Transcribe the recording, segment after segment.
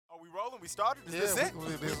rolling? We started? Is this it?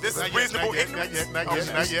 This is reasonable ignorance? Not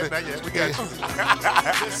yet. We got you.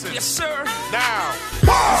 Listen. Yes, sir. Now.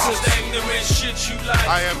 This is the ignorant shit you like.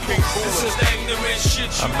 I am King Cooler. This is the ignorant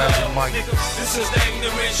shit you I'm like. Magic Mike. Nigga, this is the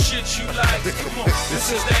ignorant shit you like. Come on.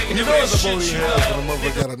 This is the You know ignorant it's a shit booty you hell like. when the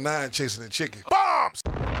motherfucker got a 9 chasing a chicken. Bombs.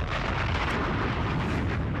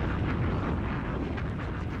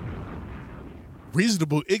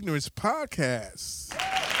 Reasonable Ignorance Podcast.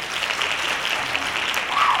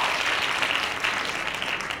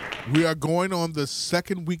 We are going on the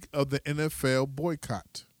second week of the NFL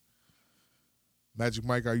boycott. Magic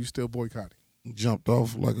Mike, are you still boycotting? Jumped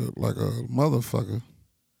off like a motherfucker.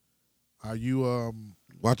 Are you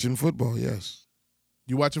Watching football, yes.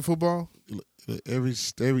 you watching football? Every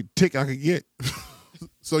tick I could get.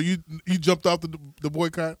 So you jumped off the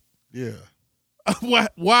boycott? Yeah.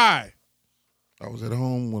 What? Why? I was at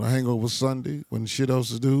home when a hangover Sunday, when shit else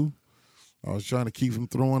to do. I was trying to keep from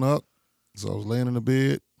throwing up. So I was laying in the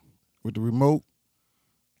bed with the remote,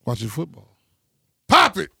 watching football.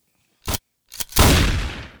 Pop it!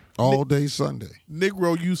 All day Sunday.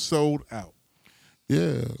 Negro, you sold out.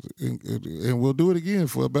 Yeah, and we'll do it again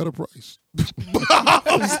for a better price.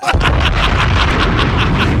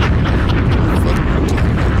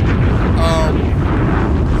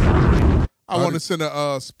 I want to send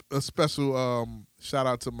a special shout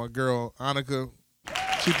out to my girl Annika,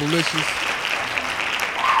 Cheapalicious.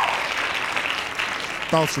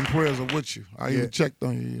 Thoughts and prayers are with you. I Yeah. even checked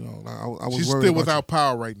on you. You know, I was She's worried still about without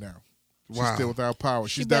power right now. She's Wow. still without power.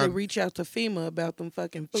 She She's better down. reach out to FEMA about them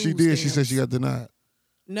fucking food She did. She stamps. said she got denied.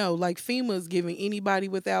 No, like FEMA's giving anybody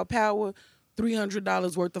without power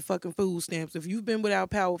 $300 worth of fucking food stamps. If you've been without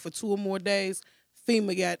power for 2 or more days,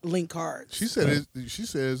 FEMA got link cards. She said she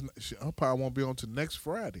says her power won't be on till next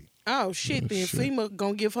Friday. Oh shit! Then Shit. FEMA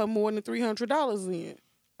gonna give her more than $300 in.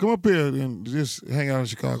 Come up here and just hang out in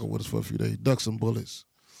Chicago with us for a few days. Duck some bullets.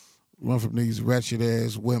 Run from these ratchet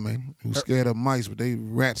ass women who scared of mice, but they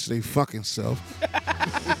rats they fucking self.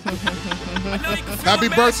 Happy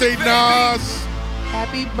birthday, Nas!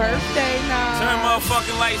 Happy birthday, Nas. Turn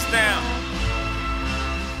motherfucking lights down.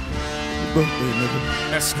 Birthday, nigga.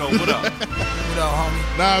 Let's go. What up? What up,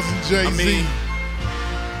 homie? Nas and Jay-Z. I mean-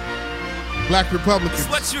 Black Republicans. It's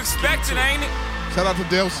what you expected, ain't it? Shout out to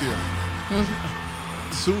Delcia.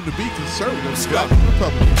 Soon to be conservative. go. Black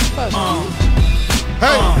Republicans. Fuck you.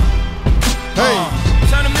 Hey! Hey!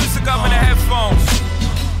 Turn the music up in the headphones.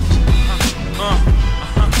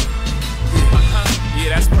 Yeah,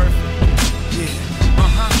 that's perfect.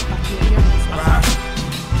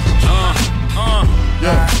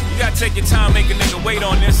 Yeah. You gotta take your time, make a nigga wait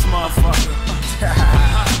on this motherfucker.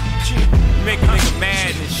 Make a nigga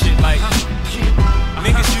mad and shit like.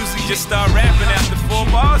 Niggas usually just start rapping after 4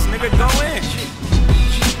 bars, nigga go in.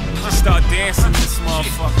 Just start dancing this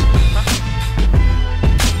motherfucker.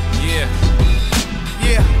 Yeah.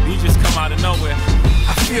 You just come out of nowhere.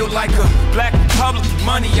 I feel like a black republic.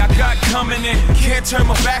 Money I got coming in. Can't turn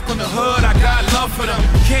my back on the hood. I got love for them.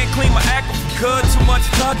 Can't clean my act good. Too much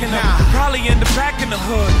thugging them. Probably in the back in the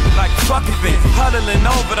hood. Like fuck it then. Huddling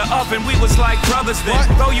over the oven. We was like brothers then.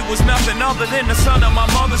 Though you was nothing other than the son of my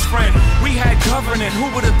mother's friend. We had governing.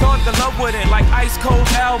 Who would have thought the love would end? Like Ice Cold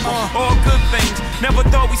album. All good things. Never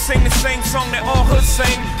thought we sing the same song that all hoods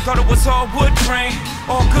sing. Thought it was all wood grain.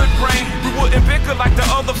 All good brain. We wouldn't bicker like the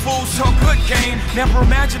other fools talk good game. Never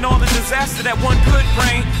imagined all the disaster that one could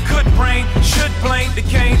bring. Could brain, should blame the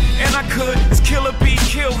game. And I could, as killer be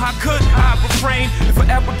killed. How could I refrain? If I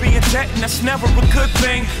ever be in debt, and that's never a good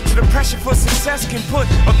thing. So the pressure for success can put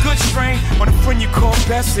a good strain on a friend you call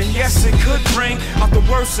best. And yes, it could bring out the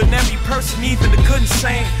worst in every person, even the good and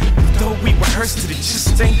sane. But though we rehearsed it, it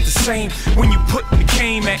just ain't the same. When you put in the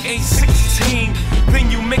game at age 16, then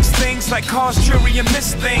you mix things like cause, jury, and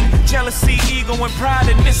miss thing. Jealousy, ego, and pride,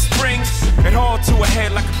 and this brings it all to a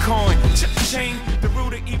head like a coin. Cha-ching, the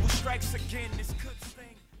root of evil strikes again. This could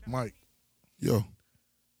sting. Mike. Yo.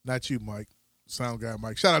 Not you, Mike. Sound guy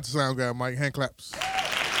Mike. Shout out to Sound guy Mike. Hand claps.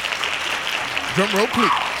 Drum roll,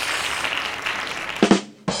 please.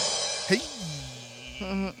 Hey.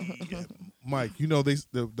 Yeah. Mike, you know there's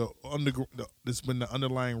been the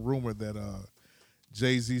underlying rumor that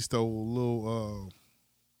Jay-Z stole a little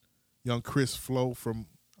young Chris flow from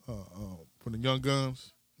the Young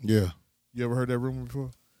Guns. Yeah. You ever heard that rumor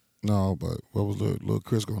before? No, but what was little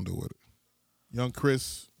Chris gonna do with it? Young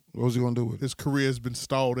Chris, What was he gonna do with it? his career has been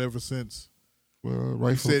stalled ever since. Well, He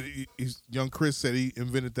rightfully. said young Chris said he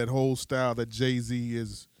invented that whole style that Jay-Z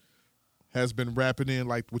has been rapping in,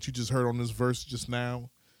 like what you just heard on this verse just now.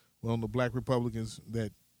 Well, on the Black Republicans,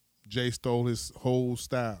 that Jay stole his whole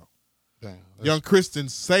style. Damn, Young Chris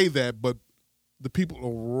didn't say that, but the people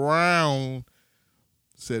around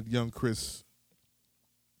said Young Chris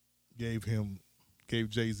gave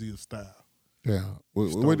Jay-Z a style. Yeah.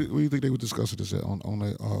 Where do you think they were discussing this at? On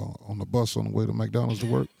the bus on the way to McDonald's to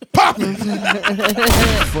work? Poppin'!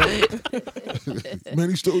 Man,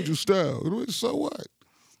 he stole your style. So what?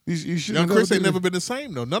 Young Chris ain't never been the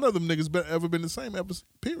same, though. None of them niggas ever been the same ever,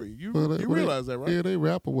 period. You realize that, right? Yeah, they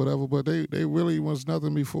rap or whatever, but they really was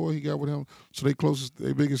nothing before he got with him. So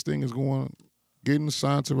their biggest thing is getting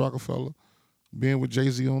signed to Rockefeller, being with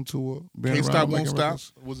Jay-Z on tour. Can't Stop, Won't Stop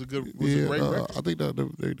was a great record. I think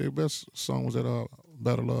that their best song was that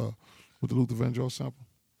Battle with the Luther Vandross sample.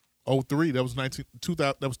 03, that was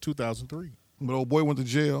 2003. But old boy went to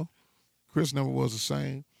jail. Chris never was the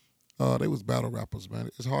same. They was battle rappers, man.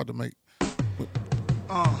 It's hard to make.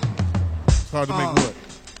 It's hard to make what?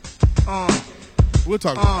 We'll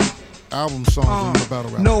talk about album songs and battle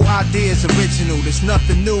rappers. No idea is original. There's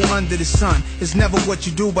nothing new under the sun. It's never what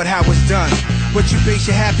you do, but how it's done. What you base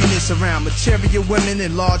your happiness around. Material women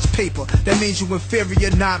and large paper. That means you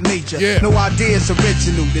inferior, not major. Yeah. No idea is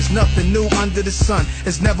original. There's nothing new under the sun.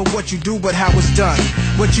 It's never what you do, but how it's done.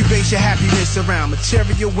 What you base your happiness around.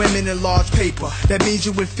 Material women and large paper. That means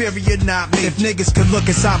you inferior, not major. If niggas could look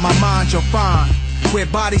inside my mind, you'll find where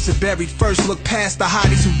bodies are buried. First look past the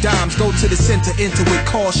hotties who dimes. Go to the center, enter with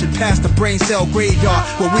caution. Past the brain cell graveyard,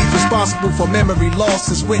 where we responsible for memory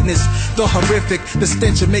losses. Witness the horrific, the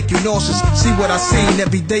stench will make you nauseous. See what I seen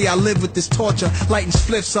every day. I live with this torture. Lighting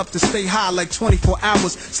spliffs up to stay high like 24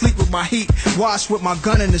 hours. Sleep with my heat, wash with my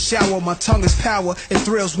gun in the shower. My tongue is power. It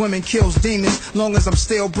thrills women, kills demons. Long as I'm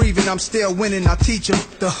still breathing, I'm still winning. I teach them.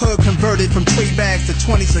 The hood converted from trade bags to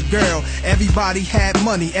 20s a girl. Everybody had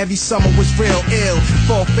money. Every summer was real ill.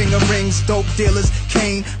 4-finger rings, dope dealers,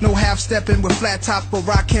 cane. No half-stepping with flat top for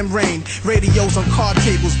rock him rain. Radios on card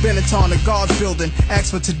tables, Benetton, a guards building.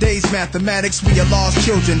 Ask for today's mathematics, we are lost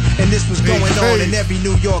children. And this was going on in every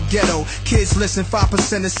New York ghetto. Kids listen,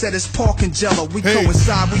 5% said it's pork and jello. We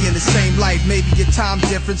coincide, we in the same life. Maybe your time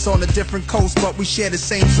difference on a different coast, but we share the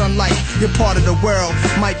same sunlight. You're part of the world,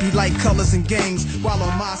 might be like colors and gangs. While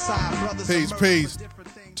on my side, brothers Peace.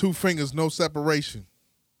 2 fingers, no separation.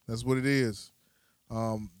 That's what it is.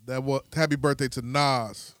 That was happy birthday to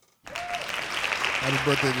Nas. Happy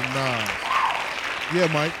birthday to Nas. Yeah,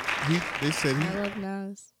 Mike. They said he. I love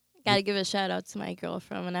Nas. Gotta give a shout out to my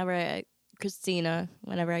girlfriend. Christina.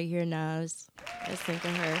 Whenever I hear Nas, I just think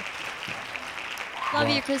of her. Love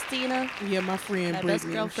you, Christina. Yeah, my friend My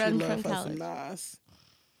Brittany. best girlfriend she from love her some college. Nas.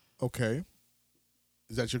 Okay.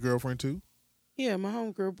 Is that your girlfriend too? Yeah, my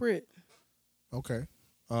homegirl Britt. Okay.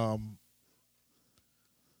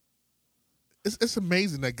 It's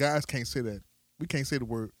amazing that guys can't say that. We can't say the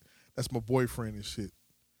word, that's my boyfriend and shit.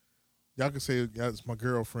 Y'all can say that's my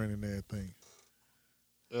girlfriend and everything.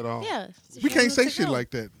 At all. Yeah. We can't say shit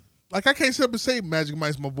like that. Like, I can't sit up and say Magic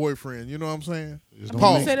Mike's my boyfriend. You know what I'm saying?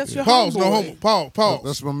 Pause. Say that's your Pause. homeboy. No homo. Pause.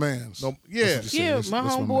 That's my man's. No, yeah. Yeah, my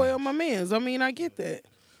homeboy or my man's. I mean, I get that.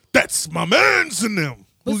 That's my man's in them.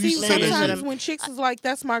 But Who see, used to say that sometimes shit? when chicks is like,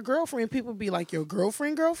 that's my girlfriend, people be like, your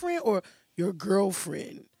girlfriend, or your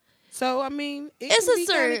girlfriend. So, I mean, It's can a be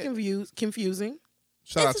certain- kind of confusing.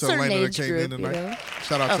 Shout out It's a to certain Elena that age came in group, tonight. you know?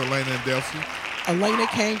 Shout out to Elena and Delcy. Elena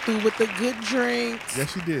came through with the good drinks.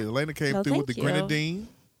 Yes, she did. Elena came No, through with the thank you. grenadine.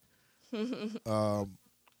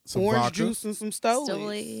 Some Orange vodka. juice and some Stolies.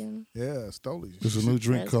 Stoli. Yeah, Stoli. There's a new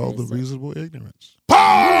drink called the Reasonable Ignorance.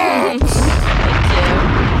 Thank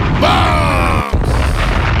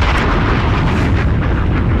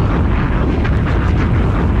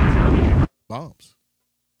Bombs.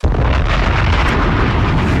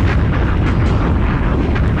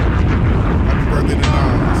 Happy birthday to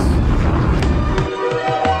Nas.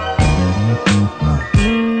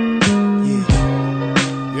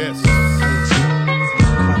 Yes.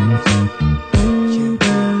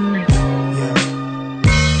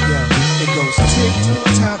 It goes tick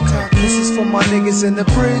tock tock. This is for my niggas in the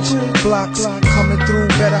bridge blocks. Coming through,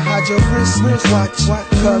 better hide your wrist. Watch,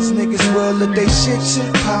 cause niggas will let they shit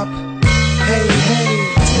pop. Hey,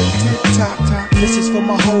 tick tick tock tock. This is for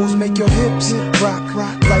my hoes, make your hips rock.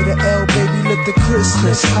 Light a L, baby, let the crisp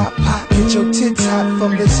hop. Get your tits hot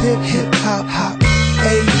from this hip hop.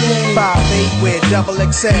 Hey, 5'8" with double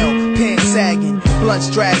XL, pants sagging, blunts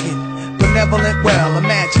dragging. Benevolent, well,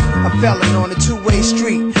 imagine a felon on a two-way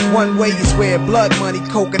street. One way is where blood money,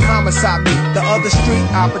 coke, and homicide meet. The other street,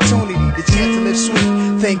 opportunity, the chance to live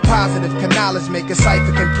sweet. Think positive, can knowledge make a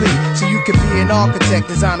cipher complete. So you can be an architect,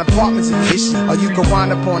 design apartments and ish. Or you can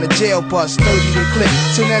wind up on a jail bus, 30 to click.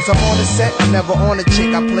 Soon as I'm on the set, I'm never on a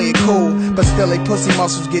chick, I play it cool. But still, they pussy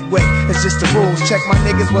muscles get wet. It's just the rules. Check my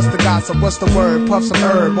niggas, what's the gossip, what's the word? Puff some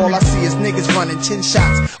herb. All I see is niggas running 10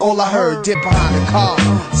 shots. All I heard, dip behind the car.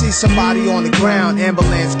 See somebody on the ground,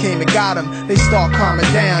 ambulance came and got him. They start calming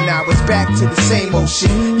down, now it's back to the same old shit.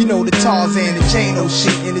 You know the Tarzan and Jane old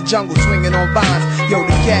shit. In the jungle swinging on vines. Yo,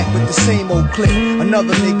 the cat with the same old clip.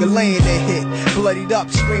 Another nigga laying there hit. Bloodied up,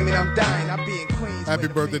 screaming I'm dying. I be in Queens. Happy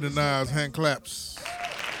birthday to Nas. Hand claps.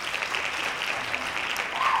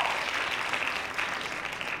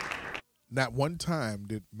 Not one time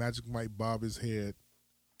did Magic Mike bob his head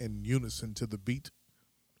in unison to the beat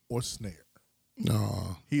or snare.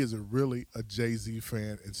 No. He is really a Jay-Z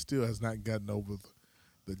fan and still has not gotten over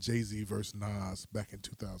the Jay-Z versus Nas back in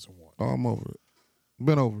 2001. Oh, I'm over it.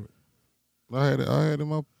 Been over it. I had in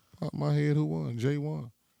my head who won. Jay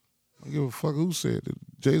won. I don't give a fuck who said it.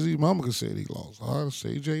 Jay-Z mama could say he lost. I'd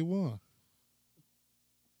say Jay won.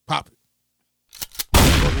 Pop it.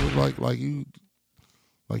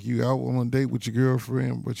 Like you out on a date with your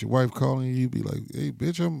girlfriend, but your wife calling you be like, hey,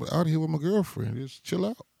 bitch, I'm out here with my girlfriend. Just chill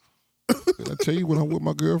out. I tell you, when I'm with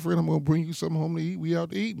my girlfriend, I'm going to bring you something home to eat. We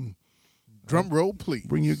out to eating. Drum roll, please.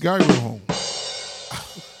 Bring your gyro home.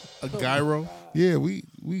 A gyro? Yeah, we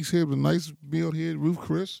have a nice meal here at Ruth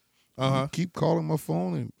Chris. Keep calling my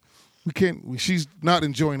phone, and we can't. She's not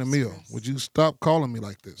enjoying the meal. Would you stop calling me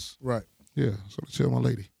like this? Right. Yeah, so I tell my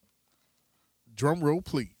lady. Drum roll,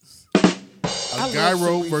 please. A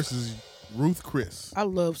gyro versus Ruth Chris. I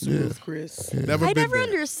love Ruth Chris. Yeah. I never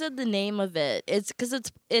understood the name of it. It's because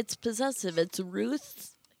it's possessive. It's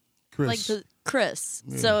Ruth's Chris. like the Chris.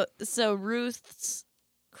 Yeah. So Ruth's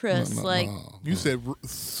Chris. No. You said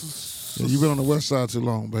Yeah, you've been on the west side too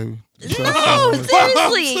long, baby. No,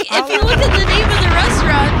 seriously. If you look at the name of the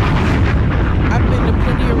restaurant, I've been to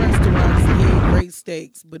plenty of restaurants and eaten great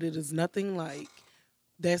steaks, but it is nothing like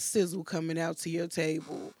that sizzle coming out to your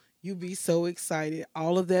table. You be so excited.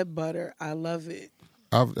 All of that butter, I love it.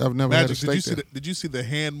 I've never had a steak there. Did you see the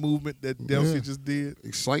hand movement that Delcy just did?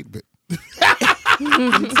 Excitement.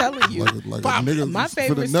 I'm telling you. Like a nigga my for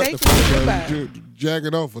favorite the nut steak the first is time, ribeye.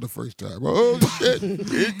 jagging off for the first time. Oh shit! Here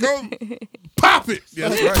it goes. Pop it.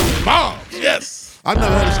 Yes, right. Bomb. Yes. I never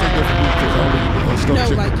had a steak there for Ruth Chris. No,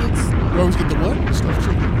 Chicken. like it's You always get the what? Stuffed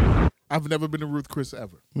chicken. I've never been to Ruth Chris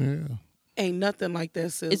ever. Yeah. ain't nothing like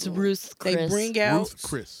that sizzle. it's Ruth's Chris. They bring out Ruth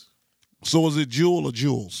Chris. So is it Jewel or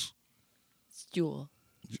Jules? It's Jewel.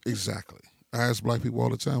 Exactly. I ask black people all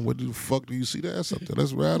the time, what the fuck do you see the ass up there?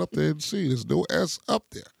 Let's ride up there and see. There's no ass up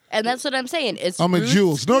there. And that's what I'm saying. It's I'm a Ruth's-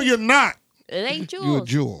 Jules. No, you're not. It ain't Jewel. You're a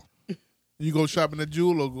Jewel. You go shopping at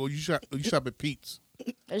Jewel or you shop at Pete's?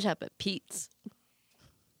 I shop at Pete's.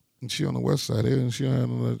 And she on the west side there, and she don't have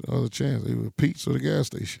no other chance. They were Pete's or the gas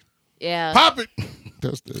station. Yeah. Pop it.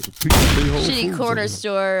 That's the Pete's. They Whole Shitty Foods corner over there.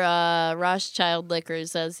 store, Rothschild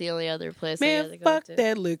Liquors. That's the only other place I man, gotta go fuck to.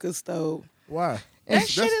 that liquor store. Why? That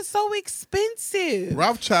shit is so expensive.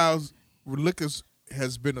 Rothschild's liquors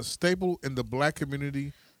has been a staple in the black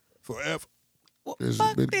community forever. Well, It's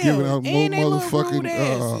fuck been them. giving out more And they little rude motherfucking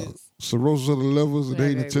asses. cirrhosis of the livers, and they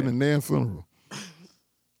ain't Right, attending their funeral.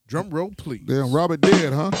 Drum roll, please. Damn, Robert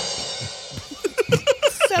dead, huh?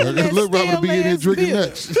 Selling that Look, Robert stale be in here ass drinking beer.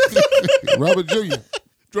 next. Robert Jr.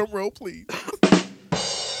 Drum roll, please.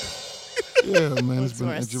 Yeah, man, it's been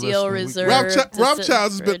Or a interesting. Steel week. Reserve.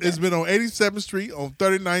 Rothschild's to sit has been on 87th Street, on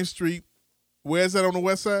 39th Street. Where's that on the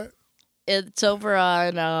west side? It's over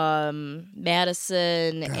on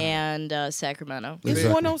Madison and Sacramento. It's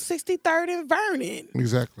Exactly. one on 63rd and Vernon.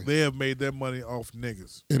 Exactly. They have made their money off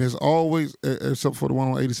niggas. And it's always, except for the one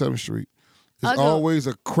on 87th Street, I'll it's go. always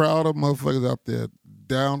a crowd of motherfuckers out there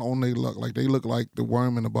down on their luck. Like they look like the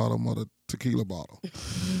worm in the bottom of the tequila bottle.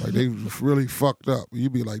 Like they really fucked up. You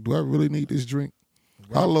be like, do I really need this drink?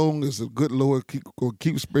 How long is the good Lord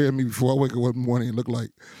keep sparing me before I wake up one morning and look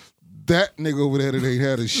like that nigga over there that ain't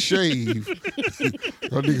had a shave?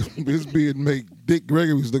 That nigga, his beard make Dick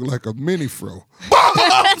Gregory's look like a mini fro.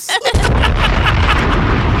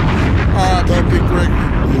 Dick Gregory.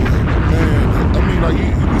 Man, I mean,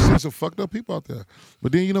 like you see some fucked up people out there.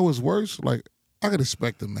 But then you know what's worse? Like I could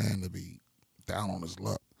expect a man to be down on his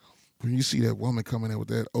luck. When you see that woman coming in with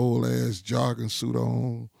that old ass jogging suit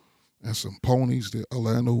on and some ponies that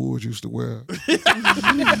Orlando Woods used to wear, they're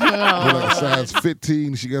like a size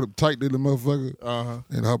 15. She got them tight in the motherfucker,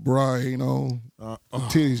 and her bra ain't on. Her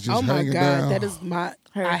titties just Oh my hanging God, down. that is my.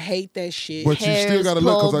 I hate that shit. But you still Hair's gotta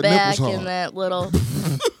look 'cause pulled her nipples back hard. in that little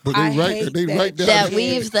But I they right, hate they that right down. that there.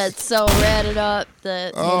 weaves that's so ratted up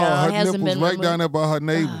that Oh, her hasn't nipples been right removed. down there by her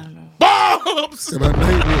navel. Bombs! And her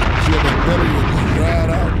neighbor, she she had that belly that dried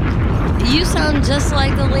out. You sound just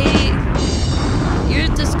like the lady you're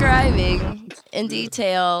describing in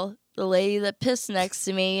detail. The lady that pissed next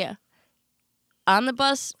to me on the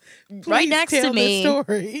bus, right next to me.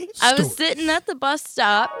 Story. I was sitting at the bus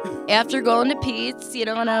stop after going to Pete's,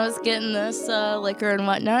 when I was getting this liquor and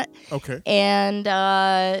whatnot. Okay. And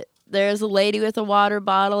there's a lady with a water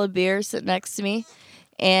bottle of beer sitting next to me.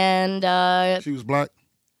 And She was black.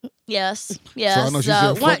 yes. So I know she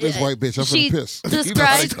said, fuck this white bitch. I'm she finna piss.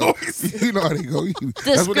 described You know how they go.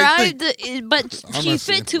 That's what they think. described, but I'm she not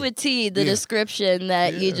fit to saying a T the Yeah. description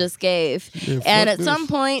that you Yeah. just gave. Yeah, And fuck at some this.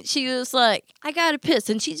 point, she was like, "I gotta piss,"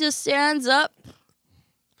 and she just stands up,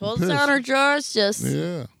 pulls Piss. down her drawers, just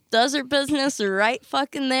Yeah. does her business right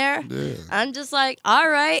fucking there. Yeah. I'm just like, all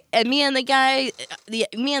right. And me and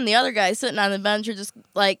the other guy sitting on the bench are just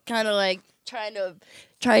like kind of like trying to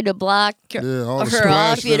block Yeah, all the her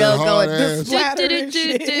off, splash of that hard going ass. Splatter and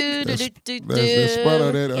shit. That's spot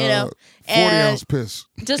of that 40 ounce piss.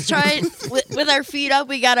 just trying with our feet up.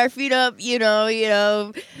 We got our feet up,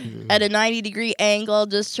 at a 90-degree angle,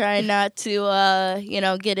 just trying not to,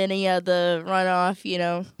 get any of the runoff,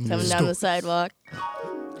 coming down the sidewalk.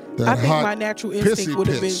 That I think hot, my natural instinct pissy would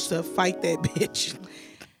have been piss. to fight that bitch.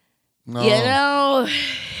 No.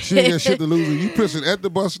 She ain't got shit to lose. You pissing at the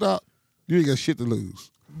bus stop, you ain't got shit to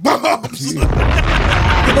lose. Bombs.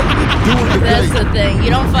 That's the thing. You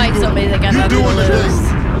don't fight somebody that got You nothing to doing the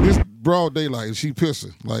lose. day. It's broad daylight and she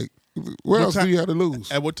pissing. Like, what else do you have to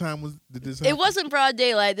lose? At what time did this happen? It wasn't broad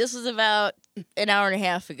daylight. This was about an hour and a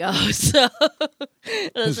half ago. So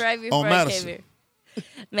it was right before I Madison. came here.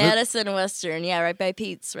 Madison and Western. Yeah, right by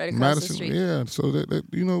Pete's, right across the Madison, street. yeah. So that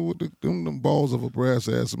with them balls of a brass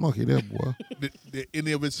ass monkey, there, boy. Did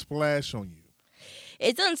any of it splash on you?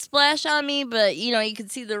 It doesn't splash on me, but you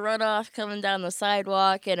could see the runoff coming down the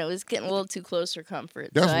sidewalk, and it was getting a little too close for comfort.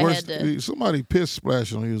 That's so worse. I had to. Somebody piss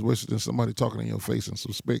splash on you is worse than somebody talking in your face and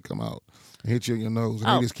some spit come out and hit you in your nose. And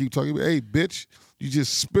Oh. they just keep talking. Hey, bitch, you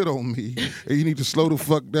just spit on me. And you need to slow the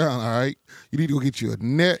fuck down, all right? You need to go get you a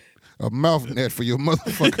mouth net for your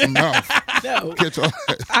motherfucking mouth. No. Catch all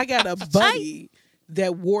that. I got a buddy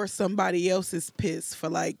that wore somebody else's piss for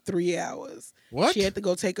like 3 hours. What? She had to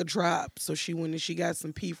go take a drop, so she went and she got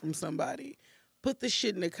some pee from somebody. Put the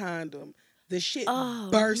shit in the condom. The shit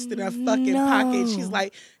burst in her fucking pocket. She's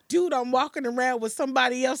like, dude, I'm walking around with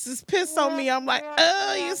somebody else's piss on me. I'm like,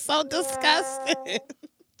 oh, you're so disgusting.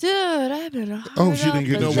 Dude, I've been hard Oh, she didn't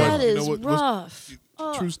get up, no but job. That You is know what- rough.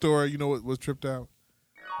 True story. You know what was tripped out?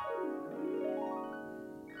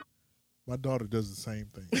 My daughter does the same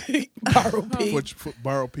thing. Borrow pee.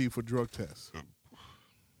 Borrow pee for drug tests.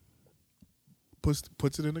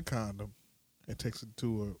 Puts it in a condom and takes it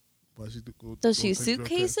to her. While she Does she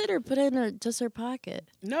suitcase it or put it in just her pocket?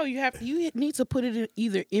 No, you need to put it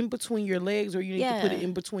either in between your legs or you need to put it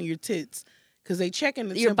in between your tits. Because they checking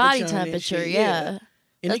the Your body temperature on that temperature, shit, yeah.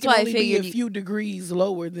 And That's it can why I only be figured a few degrees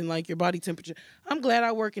lower than like your body temperature. I'm glad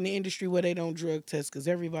I work in the industry where they don't drug test because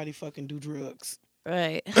everybody fucking do drugs.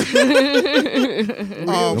 Right. The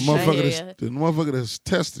motherfucker that's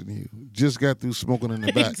testing you just got through smoking in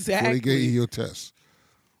the back before they gave you your test.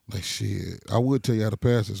 Like, shit, I would tell you how to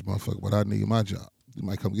pass this motherfucker, but I need my job. You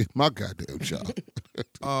might come get my goddamn job.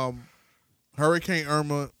 Hurricane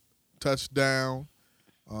Irma touched down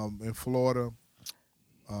in Florida.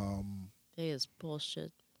 It is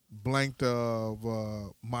bullshit. Blanked of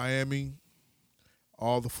Miami,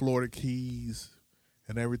 all the Florida Keys,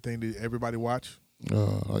 and everything. Did everybody watch?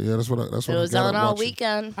 Yeah, that's what It was on all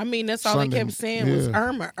weekend. I mean, that's all Sunday, they kept saying was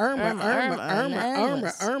yeah. Irma.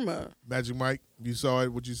 Magic Mike, you saw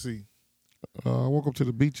it. What'd you see? I woke up to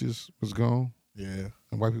the beaches was gone, Yeah.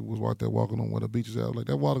 and white people was out there walking on where the beaches are. I was like,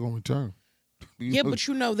 that water gonna return. Yeah, but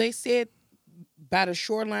they said by the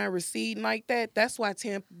shoreline receding like that, that's why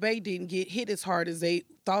Tampa Bay didn't get hit as hard as they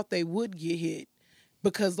thought they would get hit.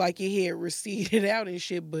 Because like it had receded out and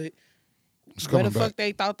shit, but It's where coming the back. fuck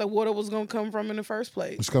they thought the water was gonna come from in the first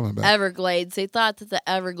place? It's coming back. Everglades. They thought that the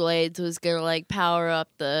Everglades was gonna like power up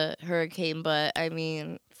the hurricane, but I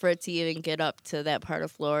mean, for it to even get up to that part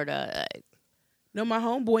of Florida, No, my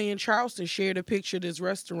homeboy in Charleston shared a picture of this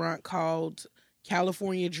restaurant called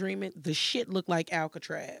California Dreamin'. The shit looked like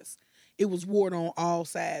Alcatraz. It was water on all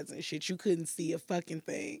sides and shit. You couldn't see a fucking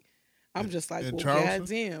thing. I'm just like, In well, Charleston?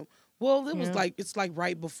 goddamn. Well, it was it's like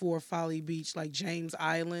right before Folly Beach, like James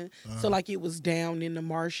Island. So like it was down in the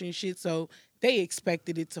marsh and shit. So they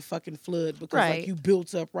expected it to fucking flood because like you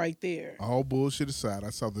built up right there. All bullshit aside, I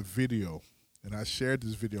saw the video, and I shared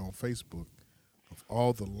this video on Facebook of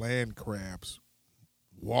all the land crabs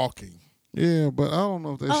walking. Yeah, but I don't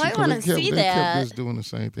know if they I kept wanna see they that. kept just doing the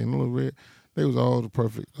same thing. The little red, They was all the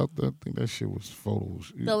perfect. I think that shit was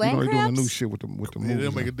photos. The land they doing the new crabs? shit with the It movies.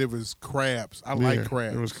 didn't make a now. difference. Crabs. I like Yeah,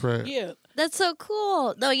 crabs. It was crab. Yeah. That's so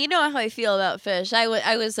cool. No, you know how I feel about fish. I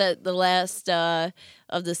was at the last of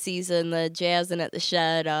the season, the Jazzin' at the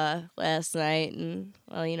Shed last night, and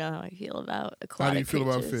well, you know how I feel about aquatic How do you feel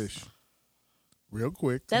about creatures. fish? Real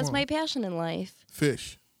quick. come That's on. my passion in life.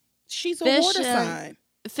 Fish. She's a Fish water and- sign.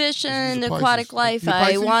 Fish a and Pisces. aquatic life. You I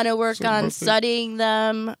Pisces? want to work So on birthday- studying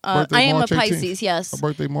them. Birthday I am a March 18th. Pisces, yes, Her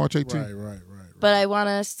birthday March 18th. Right. but I want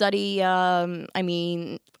to study.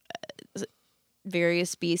 Various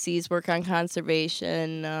species, work on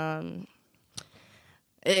conservation.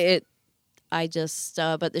 But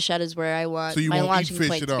the Shed is where I want So you my won't eat launching fish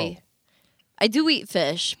point at to all? be. I do eat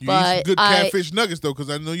fish, You eat but some good catfish nuggets though,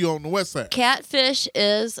 because I know you're on the west side. catfish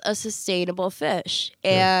is a sustainable fish,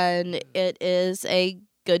 and it is a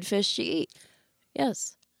good fish to eat.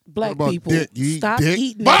 Yes. Black about people, dick? You eat stop dick?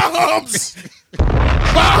 eating that. Bombs!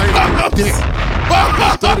 Bombs!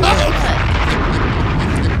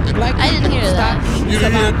 Black I didn't people, hear stop that. eating You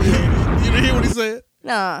didn't tilapia. hear? You didn't hear what he said?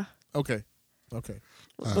 Nah. Okay.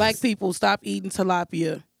 Black people, stop eating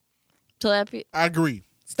tilapia. Tilapia. I agree.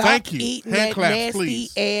 Stop Thank you. eating Hand that claps, nasty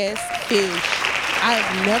please. ass fish.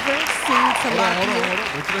 I've never seen tilapia. Hold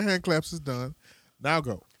on. Wait till the hand claps is done. Now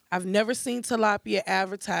go. I've never seen tilapia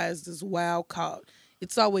advertised as wild caught.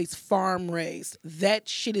 It's always farm raised. That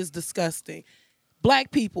shit is disgusting.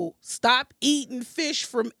 Black people, stop eating fish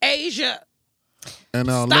from Asia. And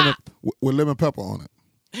Stop. lemon with lemon pepper on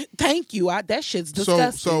it. Thank you. That shit's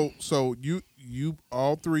disgusting. So you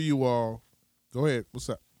all three you all go ahead. What's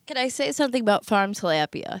up? Can I say something about farmed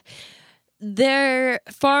tilapia? They're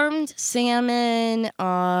farmed salmon.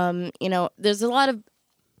 There's a lot of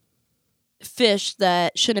fish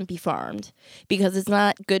that shouldn't be farmed because it's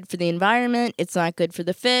not good for the environment. It's not good for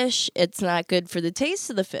the fish. It's not good for the taste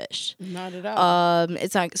of the fish. Not at all.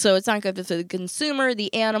 It's not good for the consumer,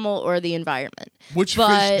 the animal, or the environment. Which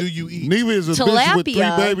But- fish do you eat? Neither is a bitch with 3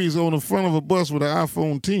 Tilapia. babies on the front of a bus with an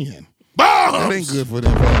iPhone 10. Bombs! That ain't good for the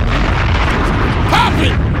environment. Pop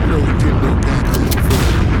it! You don't get no goddamn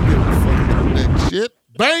food. Give a fuck about that shit.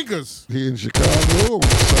 Bangers. Here in Chicago, on the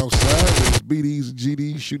south side, there's BDs and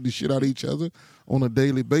GDs shooting the shit out of each other on a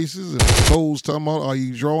daily basis. And Mo's talking about, are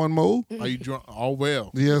you drawing, Mo? Are you drunk? Oh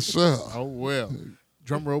well. Yes, sir. Oh well.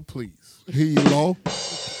 Drum roll, please. Here you, Law.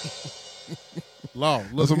 Law,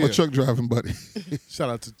 That's look my here. truck driving buddy. Shout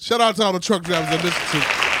out to all the truck drivers that listen to.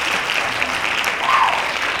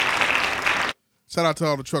 Shout out to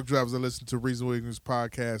all the truck drivers that listen to Reasonable Ignorance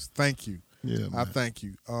Podcast. Thank you. Yeah, I man. thank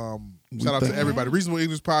you. Shout out to thank everybody. Reasonable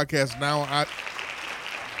Ignorance Podcast now on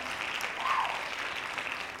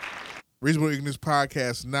Reasonable Ignorance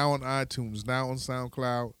Podcast now on iTunes, now on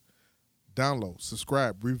SoundCloud. Download,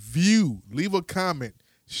 subscribe, review, leave a comment,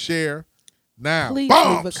 share now. Please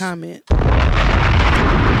Bombs! leave a comment. Get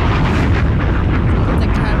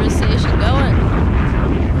the conversation going.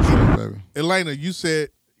 That's right, baby. Elena, you said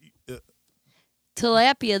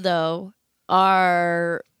Tilapia, though,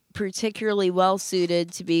 are particularly well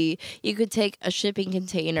suited to be. You could take a shipping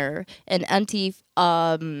container, an empty,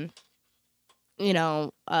 swimming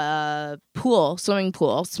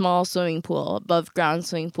pool, small swimming pool, above ground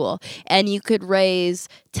swimming pool, and you could raise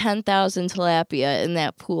 10,000 tilapia in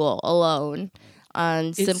that pool alone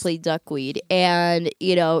on simply duckweed. And,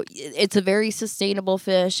 it's a very sustainable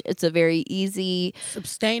fish. It's a very easy.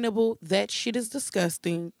 Sustainable. That shit is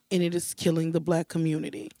disgusting, and it is killing the black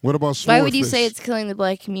community. What about swordfish? Why would you say it's killing the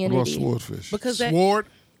black What about community? swordfish? Because that sword.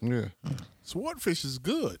 Yeah. Swordfish is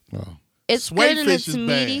good. Oh. It's Sway good and fish it's is bad.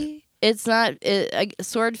 meaty. It's not.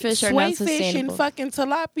 Swordfish are not sway fish and sustainable. fucking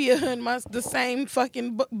tilapia in the same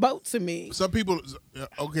fucking boat to me. Some people,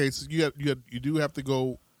 okay, so you do have to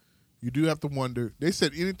go. You do have to wonder. They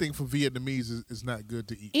said anything from Vietnamese is not good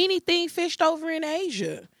to eat. Anything fished over in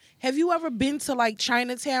Asia. Have you ever been to like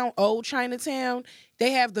Chinatown, old Chinatown? They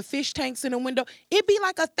have the fish tanks in the window. It'd be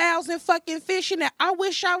like 1,000 fucking fish in there. I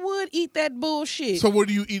wish I would eat that bullshit. So what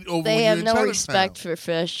do you eat over? They when have you're in no Chinatown? respect for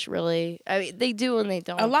fish, really. I mean, they do and they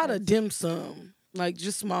don't. A lot of dim sum, like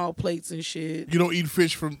just small plates and shit. You don't eat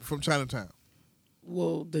fish from Chinatown.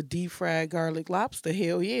 Well, the deep fried garlic lobster,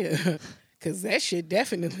 hell yeah. Because that shit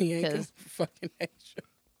definitely ain't good for fucking Asia.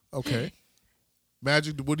 Okay.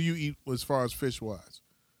 Magic, what do you eat as far as fish wise?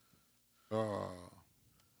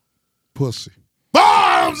 Pussy.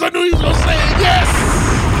 Bombs! I knew he was gonna say it. Yes.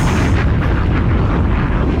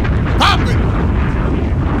 Pop it.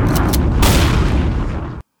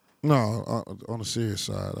 No, on the serious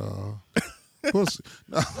side, pussy.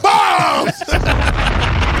 No, Bombs!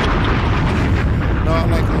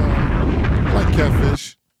 I like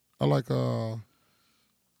catfish. I like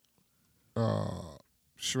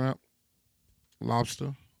shrimp,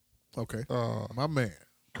 lobster, Okay. uh, My man.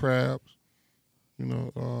 crabs. You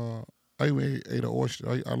know, I even ate an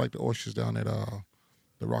oyster. I like the oysters down at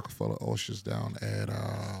the Rockefeller oysters down at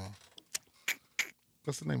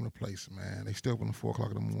what's the name of the place, man? They still open at 4:00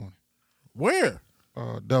 in the morning. Where?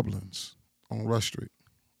 Dublin's on Rush Street.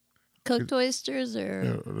 Cooked oysters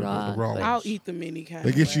or the raw? raw ones. I'll eat them any kind They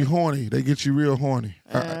of get you way. horny. They get you real horny.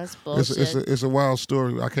 That's bullshit. It's a wild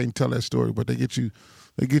story. I can't tell that story, but they get you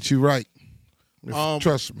right.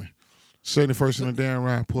 Trust me. 71st and the damn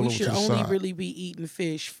Ryan, pull We over to should the only side. really be eating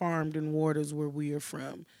fish farmed in waters where we are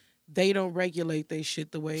from. They don't regulate they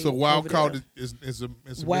shit the way. So wild over caught there. is a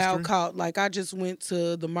Wild mystery? caught. Like I just went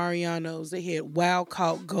to the Marianos. They had wild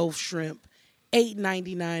caught Gulf shrimp,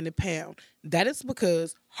 $8.99 a pound. That is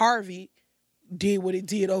because Harvey did what it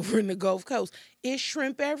did over in the Gulf Coast. It's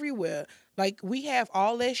shrimp everywhere. Like we have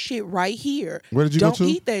all that shit right here. Where did you go Don't to?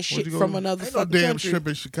 eat that Where'd shit you go from to? another Ain't no fucking damn country. shrimp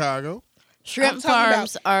in Chicago. Shrimp I'm talking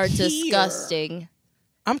farms about are here. disgusting.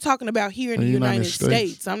 I'm talking about here in the United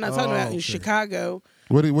States. I'm not talking about in Chicago.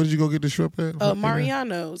 Where did you go get the shrimp at?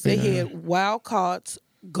 Marianos. They Yeah. had wild caught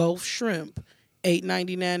Gulf shrimp,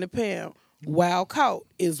 $8.99 a pound. Wild caught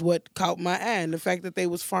is what caught my eye, and the fact that they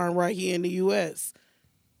was farmed right here in the U.S.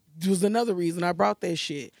 was another reason I brought that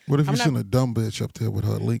shit. What if you I'm not- send a dumb bitch up there with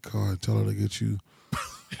her link card and tell her to get you,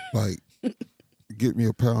 like, get me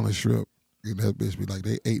a pound of shrimp, and that bitch be like,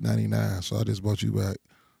 they $8.99, so I just bought you back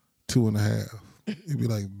 2.5. You'd be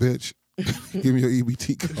like, bitch, give me your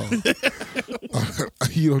EBT card.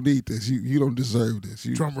 You don't need this. You don't deserve this.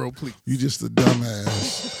 Drum roll, please. You just a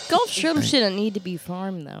dumbass. Gulf shrimp shouldn't need to be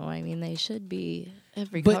farmed, though. I mean, they should be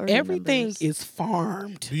every. But government everything members. is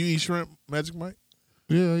farmed. Do you eat shrimp, Magic Mike?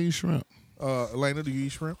 Yeah, I eat shrimp. Elena, do you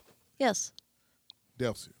eat shrimp? Yes.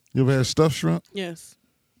 Delcia. You ever had stuffed shrimp? Yes.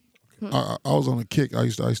 I was on a kick. I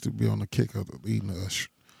used to be on the kick of eating a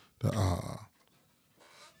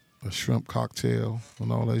shrimp cocktail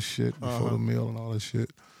and all that shit before the meal and all that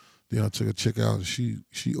shit. Then I took a chick out and she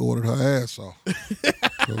ordered her ass off.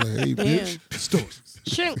 So like, hey bitch,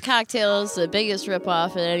 Shrimp cocktail is the biggest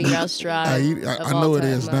ripoff at any restaurant. I know it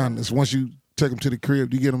is now. It's once you take them to the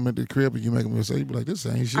crib, you get them at the crib and you make them yourself. You be like, this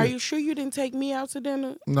ain't shit. Are you sure you didn't take me out to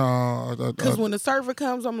dinner? No, Because when the server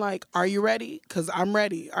comes, I'm like, are you ready? Because I'm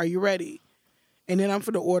ready. Are you ready? And then I'm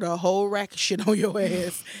finna order a whole rack of shit on your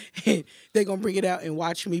ass. And they're going to bring it out and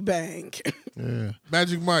watch me bang. yeah,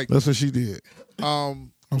 Magic Mike. that's what she did.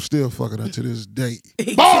 Um, I'm still fucking her to this day.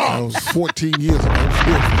 That was 14 years ago. I'm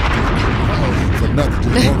still fucking her. For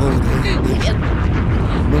nothing. Just walk over there. Bitch.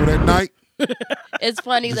 Remember that night? It's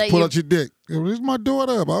funny Just that pull you. out your dick. Yo, this is my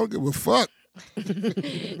daughter up. I don't give a fuck.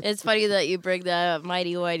 It's funny that you bring that up.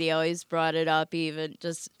 Mighty Whitey always brought it up, even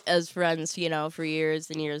just as friends, for years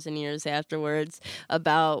and years and years afterwards,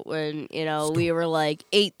 about when, we were like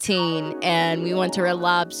 18 and we went to Red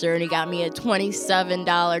Lobster and he got me a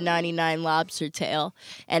 $27.99 lobster tail.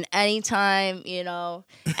 And anytime,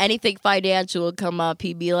 anything financial would come up,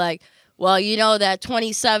 he'd be like, well, that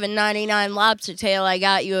 $27.99 lobster tail I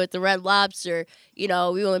got you at the Red Lobster, we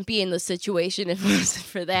wouldn't be in the situation if it wasn't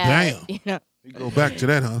for that. Damn. You go back to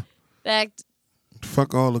that, huh? Back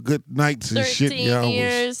Fuck all the good nights and 13 shit. Y'all was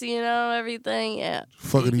years, everything. Yeah.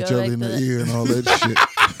 fucking You each go other back in to the that. ear and all that shit.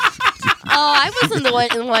 Oh, I wasn't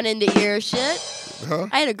the one into ear shit. Huh?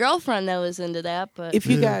 I had a girlfriend that was into that, but If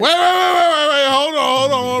you guys, wait. Hold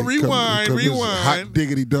on. Here come this hot Rewind.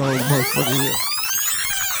 diggity dog motherfucker here.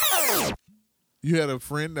 You had a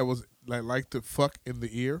friend that was like to fuck in the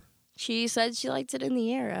ear. she said she liked it in the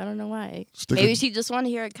ear. I don't know why. Stick Maybe it- she just wanted to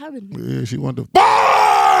hear it coming. Yeah, she wanted to.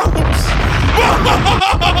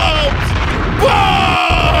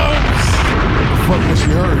 What the fuck was she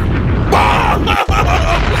heard?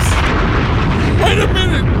 Wait a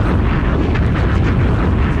minute.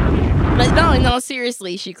 But no,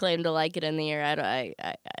 seriously, she claimed to like it in the ear. I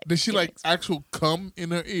Did she like actual cum in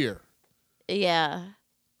her ear? yeah.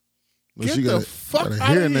 Well, Get she the got fuck a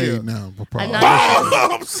outta hearing here. aid now. I'm not.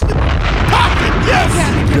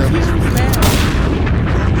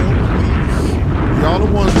 Y'all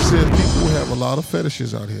the ones that said people have a lot of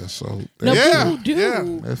fetishes out here. So no, Yeah, people do. yeah.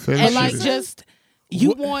 that fetish And like shit is- just,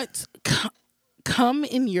 you want cum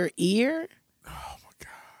in your ear?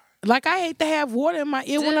 Like, I hate to have water in my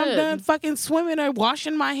ear when I'm Dude. done fucking swimming or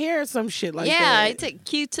washing my hair or some shit like yeah, that. I take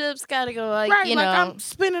Q-tips. Gotta go like right, like I'm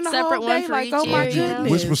spending the separate whole one day for like, each oh my ear, you know?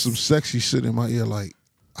 goodness. whisper some sexy shit in my ear like,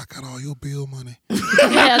 I got all your bill money.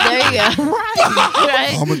 yeah, there you go.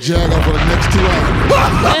 right. I'm going to jag out for the next 2 hours.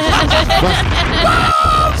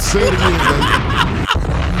 Say it again, baby.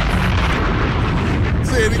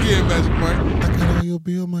 Say it again, Magic Mike. I got all your your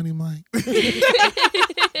bill money, Mike. What?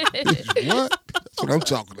 That's what I'm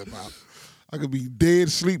talking about. I could be dead,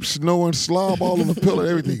 sleep, snoring, slob all on the pillow,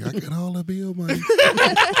 everything. I get all the bill money.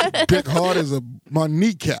 Dick hard as my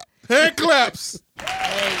kneecap. Hand claps.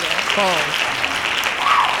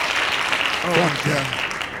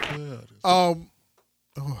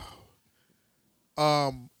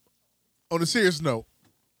 On a serious note,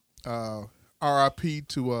 R.I.P.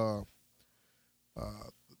 to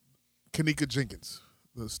Kanika Jenkins.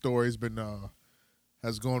 The story's been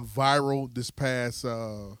has gone viral this past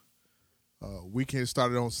weekend.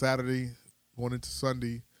 Started on Saturday, going into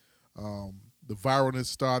Sunday. The viralness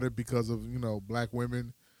started because of black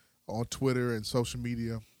women on Twitter and social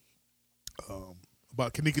media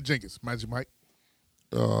about Kanika Jenkins. Magic Mike.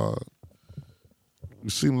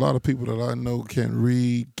 We've seen a lot of people that I know can't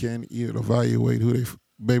read, can't even evaluate who their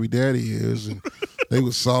baby daddy is, and they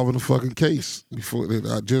was solving the fucking case before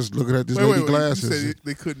just looking at this lady glasses. You said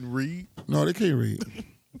they couldn't read? No, they can't read.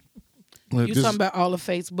 You talking about all the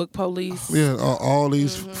Facebook police? Yeah, all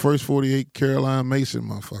these first 48 Caroline Mason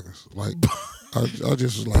motherfuckers. Like, I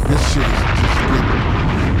just was like, this shit is just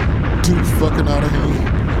getting too fucking out of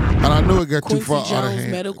hand. And I know it got Quincy too far Jones, out of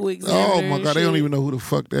hand. medical examiner. Oh my God, they don't even know who the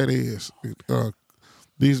fuck that is.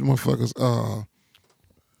 These motherfuckers.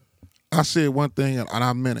 I said one thing and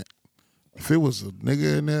I meant it. If it was a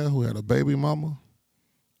nigga in there who had a baby mama,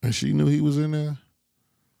 and she knew he was in there,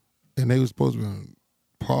 and they was supposed to be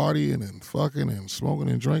partying and fucking and smoking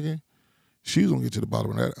and drinking, she was gonna get to the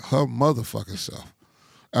bottom of that. Her motherfucking self.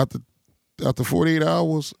 After 48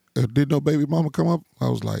 hours, did no baby mama come up? I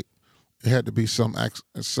was like, it had to be some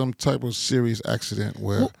type of serious accident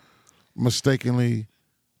where mistakenly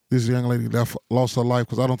this young lady lost her life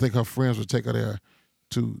because I don't think her friends would take her there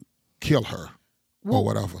to kill her or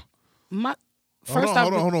whatever. Hold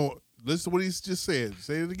on. Listen to what he just said.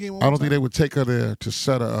 Say it again. I don't think they would take her there to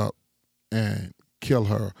set her up and kill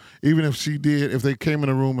her. Even if she did, if they came in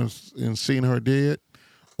the room and seen her dead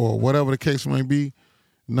or whatever the case may be,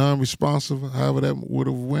 non-responsive, however that would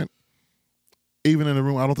have went, even in the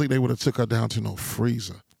room, I don't think they would have took her down to no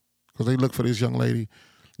freezer because they looked for this young lady.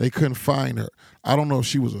 They couldn't find her. I don't know if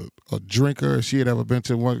she was a drinker, if she had ever been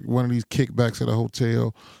to one of these kickbacks at a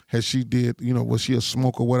hotel. Had she did, was she a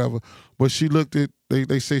smoker or whatever? But she looked at,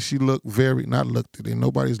 they say she looked very, not looked at it,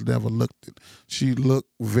 nobody's never looked at. She looked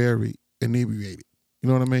very inebriated. You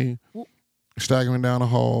know what I mean? Staggering down the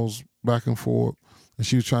halls, back and forth, and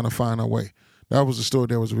she was trying to find her way. That was the story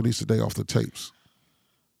that was released today off the tapes.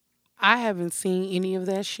 I haven't seen any of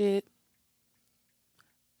that shit.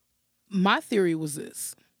 My theory was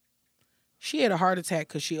this. She had a heart attack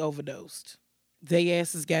because she overdosed. They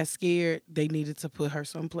asses got scared. They needed to put her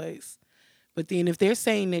someplace. But then if they're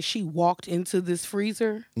saying that she walked into this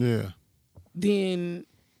freezer, then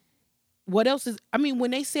what else is... I mean, when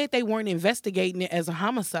they said they weren't investigating it as a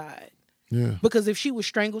homicide, because if she was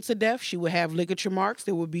strangled to death, she would have ligature marks.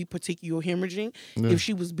 There would be particular hemorrhaging. Yeah. If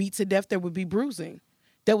she was beat to death, there would be bruising.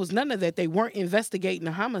 There was none of that. They weren't investigating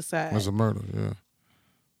a homicide. As a murder, yeah.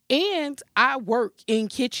 And I work in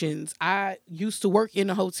kitchens. I used to work in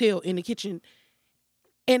a hotel in the kitchen.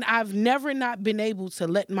 And I've never not been able to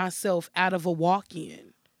let myself out of a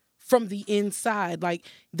walk-in from the inside. Like,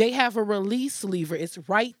 they have a release lever. It's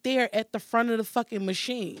right there at the front of the fucking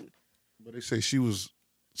machine. But they say she was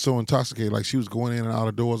so intoxicated, like she was going in and out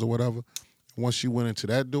of doors or whatever. Once she went into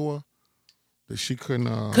that door, that she couldn't...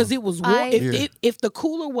 Because it was warm. If the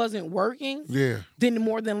cooler wasn't working, then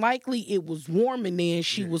more than likely it was warm and then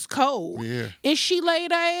she was cold. Yeah. And she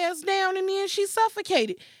laid her ass down and then she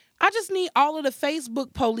suffocated. I just need all of the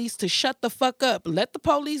Facebook police to shut the fuck up. Let the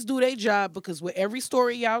police do their job, because with every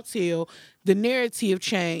story y'all tell, the narrative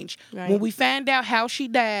change. Right. When we find out how she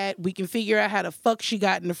died, we can figure out how the fuck she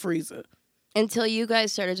got in the freezer. Until you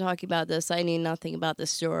guys started talking about this, I knew nothing about the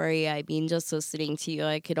story. I mean, just listening to you,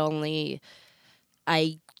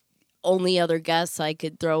 only other guess I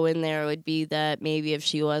could throw in there would be that maybe if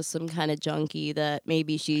she was some kind of junkie, that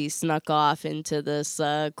maybe she snuck off into this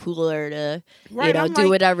cooler to, do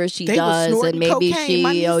whatever she does, and maybe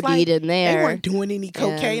cocaine. She OD'd in there. They weren't doing any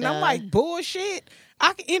cocaine. I'm like, bullshit.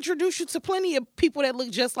 I can introduce you to plenty of people that look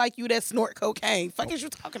just like you that snort cocaine. Fuck is you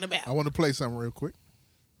talking about? I want to play something real quick.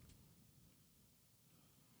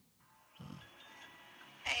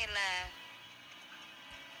 Hey, lad.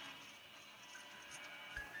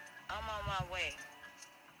 I'm on my way.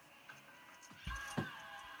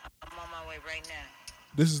 I'm on my way right now.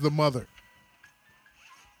 This is the mother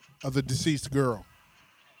of the deceased girl.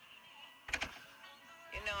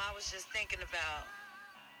 I was just thinking about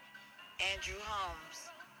Andrew Holmes.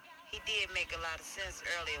 He did make a lot of sense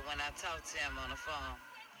earlier when I talked to him on the phone.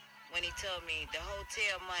 when he told me the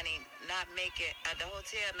hotel not making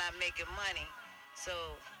money, so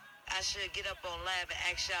I should get up on live and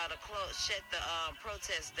ask y'all to shut the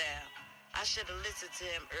protest down. I should have listened to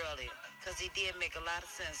him earlier, because he did make a lot of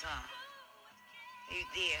sense, huh? He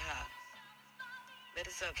did, huh? But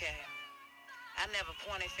it's okay. I never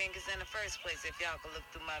pointed fingers in the first place, if y'all could look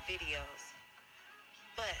through my videos.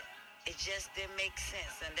 But it just didn't make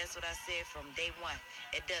sense, and that's what I said from day one.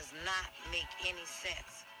 It does not make any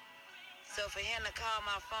sense. So for him to call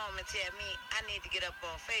my phone and tell me I need to get up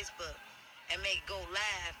on Facebook and go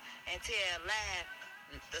live and tell live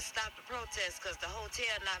to stop the protest because the hotel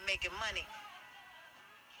not making money,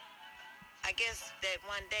 I guess that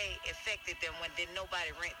one day affected them when didn't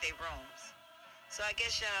nobody rent their rooms. So I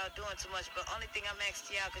guess y'all doing too much, but only thing I'm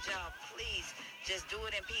asking y'all, could y'all please just do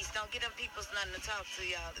it in peace. Don't get them people's nothing to talk to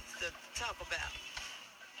y'all to talk about.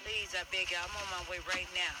 Please, I beg y'all. I'm on my way right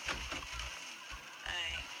now.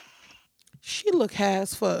 She look high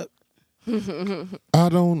as fuck. I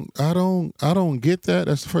don't get that.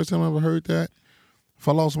 That's the first time I ever heard that. If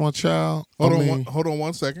I lost my child, hold on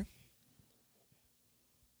 1 second.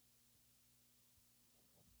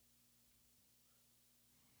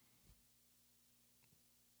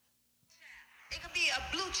 It could be a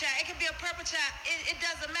blue child. It could be a purple child. It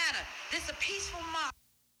doesn't matter. This is a peaceful march.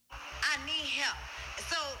 I need help.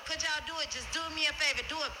 So could y'all do it? Just do me a favor.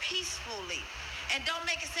 Do it peacefully. And don't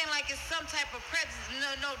make it seem like it's some type of prejudice,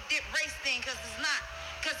 no race thing, because it's not.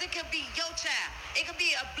 Because it could be your child. It could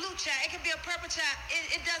be a blue child. It could be a purple child.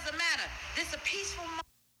 It doesn't matter. This is a peaceful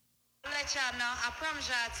march. I'll let y'all know. I promise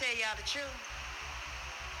y'all I'll tell y'all the truth.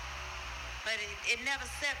 But it never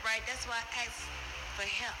set right. That's why I asked for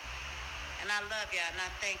help. And I love y'all, and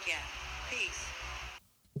I thank y'all. Peace.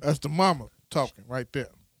 That's the mama talking right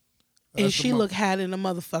there. And she look hot in the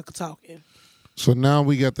motherfucker talking. So now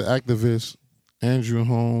we got the activists, Andrew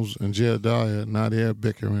Holmes and Jedediah, now they're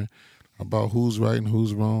bickering about who's right and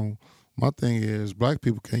who's wrong. My thing is, black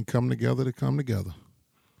people can't come together to come together.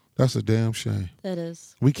 That's a damn shame. That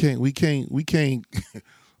is. We can't we can't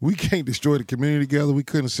destroy the community together. We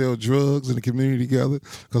couldn't sell drugs in the community together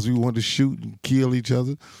because we wanted to shoot and kill each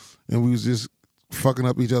other, and we was just fucking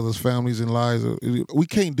up each other's families and lives. We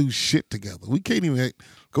can't do shit together. We can't even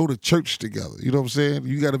go to church together. You know what I'm saying?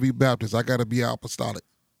 You got to be Baptist. I got to be apostolic.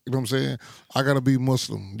 You know what I'm saying? I got to be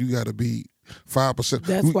Muslim. You got to be 5%.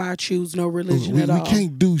 That's why I choose no religion at all. We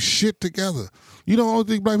can't do shit together. You know the only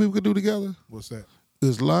thing black people can do together? What's that?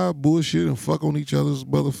 Is lie, bullshit, and fuck on each other's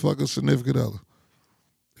motherfucking significant other.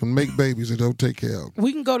 And make babies and don't take care of them.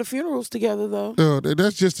 We can go to funerals together, though.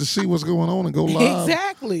 That's just to see what's going on and go live.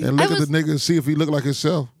 Exactly. And look at the nigga and see if he look like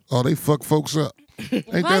himself. Oh, they fuck folks up. Ain't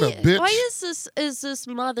that a bitch? Why is this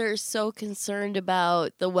mother so concerned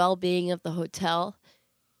about the well-being of the hotel?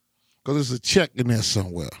 Because there's a check in there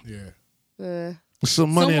somewhere. Yeah.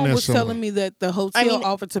 Some money in Someone there was somewhere. telling me that the hotel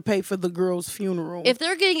offered to pay for the girl's funeral. If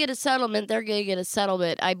they're going to get a settlement, they're going to get a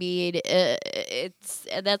settlement. I mean,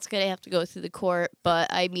 that's going to have to go through the court.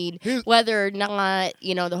 But I mean, whether or not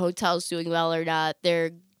the hotel's doing well or not,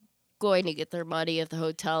 they're going to get their money if the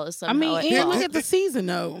hotel is somehow. Look at the season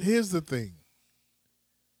though. Here's the thing: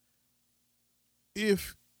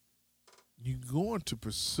 if you're going to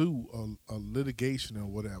pursue a litigation or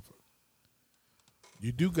whatever,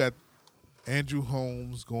 you do got Andrew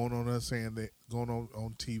Holmes going on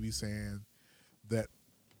TV saying that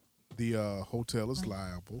the hotel is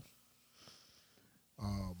liable.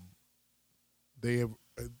 They have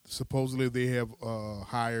supposedly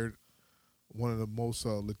hired one of the most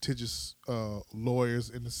litigious lawyers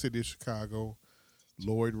in the city of Chicago,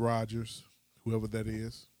 Lloyd Rogers, whoever that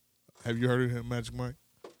is. Have you heard of him, Magic Mike?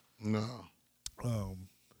 No.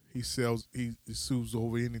 He sues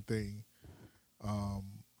over anything. I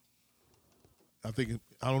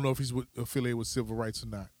don't know if he's affiliated with civil rights or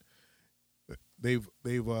not. They've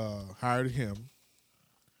hired him.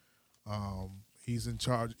 He's in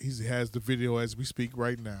charge. He has the video as we speak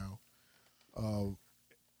right now of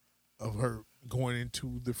her going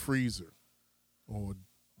into the freezer or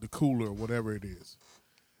the cooler or whatever it is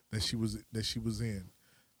that she was in.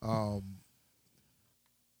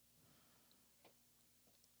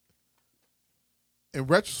 In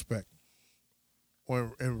retrospect,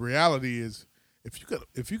 or in reality, is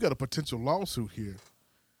if you got a potential lawsuit here,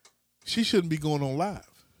 she shouldn't be going on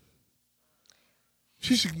live.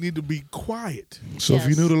 She should need to be quiet. So if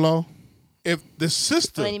you knew the law, if the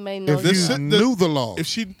sister, knew the law,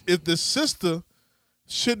 if the sister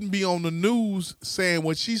shouldn't be on the news saying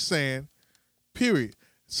what she's saying, period.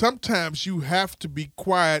 Sometimes you have to be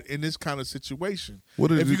quiet in this kind of situation.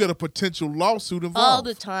 If you got a potential lawsuit involved, all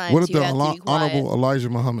the time. What did the Honorable Elijah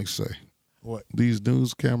Muhammad say? What? These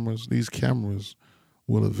cameras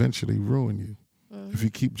will eventually ruin you if you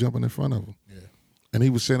keep jumping in front of them. Yeah. And he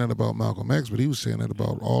was saying that about Malcolm X, but he was saying that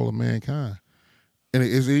about all of mankind. And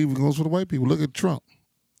it even goes for the white people. Look at Trump.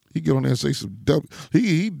 He get on there and say some double.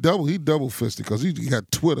 He double fisted because he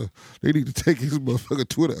got Twitter. They need to take his motherfucking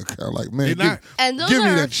Twitter account. Like, man, and those give me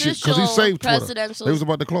are that shit because he saved Twitter. presidential. They was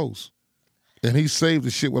about to close, and he saved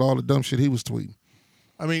the shit with all the dumb shit he was tweeting.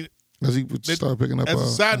 I mean, As he would start picking up. as a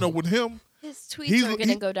side note with him, His tweets are going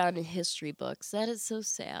to go down in history books. That is so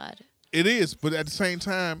sad. it is, but at the same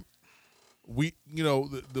time,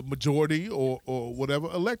 the majority or whatever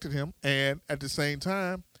elected him, and at the same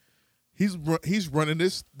time, he's running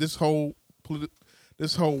this whole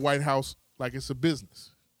White House like it's a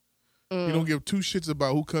business. He don't give two shits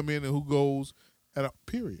about who come in and who goes at a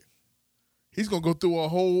period. He's gonna go through a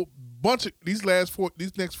whole bunch of these next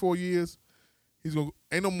 4 years.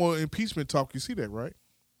 Ain't no more impeachment talk. You see that, right?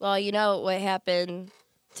 Well, you know what happened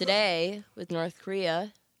today with North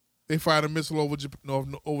Korea. They fired a missile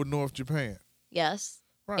over North Japan. Yes.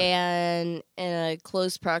 Right. And in a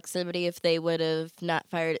close proximity, if they would have not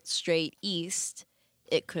fired it straight east,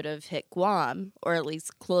 it could have hit Guam, or at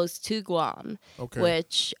least close to Guam,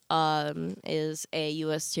 which is a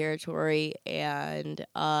U.S. territory. And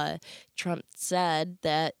Trump said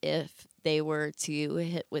that if they were to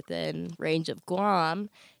hit within range of Guam,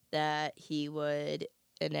 that he would,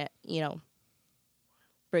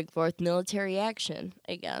 bring forth military action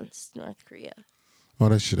against North Korea. Oh,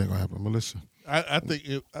 that shit ain't gonna happen. But listen, I think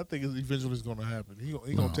it eventually is gonna happen. He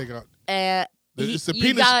gonna take out. You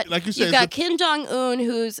got Kim Jong Un,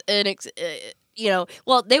 who's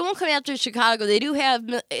well, they won't come after Chicago.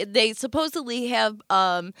 They supposedly have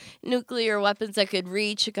nuclear weapons that could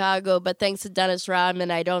reach Chicago, but thanks to Dennis Rodman,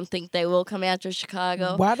 I don't think they will come after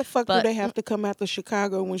Chicago. Why the fuck do they have to come after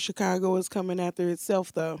Chicago when Chicago is coming after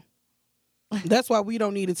itself, though? That's why we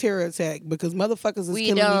don't need a terror attack, because motherfuckers is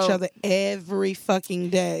killing each other every fucking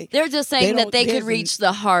day. They're just saying that they could reach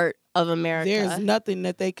the heart of America. There's nothing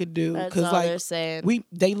that they could do. That's all they're saying.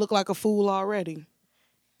 They look like a fool already.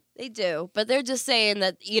 They do, but they're just saying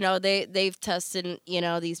that they've tested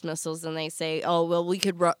these missiles, and they say, oh well, we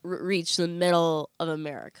could reach the middle of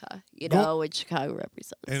America, which Chicago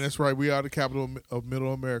represents. And that's right, we are the capital of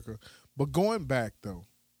Middle America. But going back though,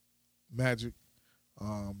 Magic,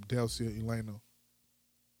 Delcia, Elena,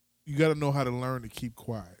 you got to know how to learn to keep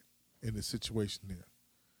quiet in the situation there.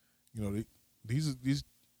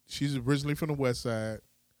 She's originally from the West Side.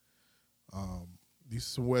 These are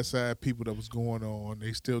some West Side people that was going on.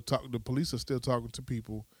 They still talk. The police are still talking to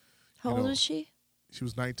people. How old is she? She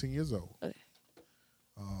was 19 years old. Okay.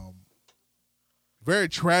 Very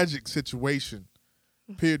tragic situation.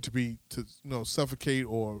 Appeared to be suffocate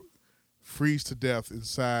or freeze to death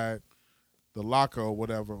inside the locker or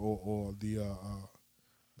whatever, or the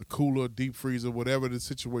cooler, deep freezer, whatever the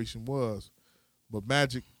situation was. But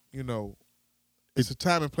Magic, it's a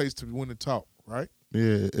time and place to when to talk, right?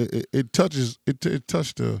 Yeah, it touched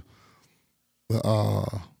the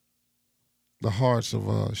hearts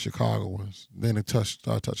of Chicagoans. Then it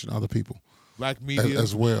started touching other people. Black media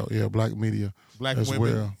as well. Yeah, black media. Black as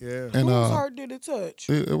women. Well. Yeah. And, whose heart did it touch?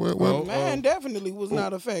 Man definitely was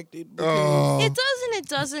not affected. It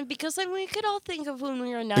doesn't, because we could all think of when we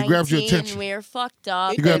were 19 and we were fucked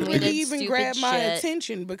up. It didn't even grab my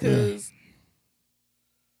attention because. Yeah.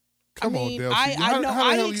 Come on, Delcia.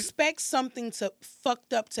 I expect something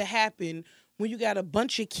fucked up to happen when you got a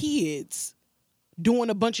bunch of kids doing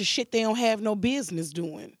a bunch of shit they don't have no business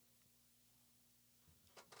doing.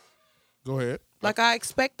 Go ahead. Like, I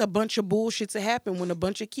expect a bunch of bullshit to happen when a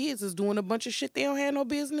bunch of kids is doing a bunch of shit they don't have no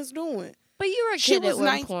business doing. But you were a kid at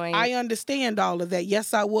one point. I understand all of that.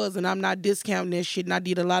 Yes, I was, and I'm not discounting that shit, and I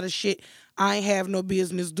did a lot of shit I ain't have no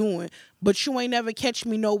business doing. But you ain't never catch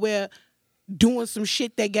me nowhere doing some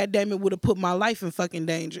shit that, goddamn it, would have put my life in fucking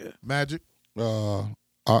danger. Magic? I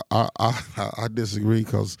disagree,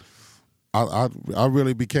 because I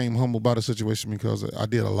really became humble by the situation because I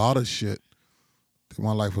did a lot of shit that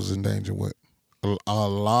my life was in danger with. A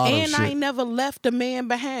lot of shit. And I never left a man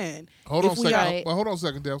behind. Hold on a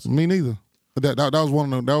second, Delcia. Me neither. That was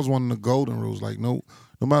one of the golden rules. Like, no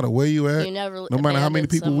matter where you at, no matter how many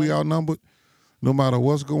people we outnumbered, no matter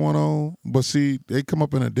what's going on. But see, they come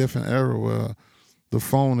up in a different era where the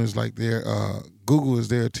phone is like their Google is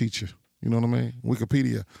their teacher. You know what I mean?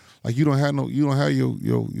 Wikipedia. Like, you don't have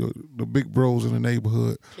the big bros in the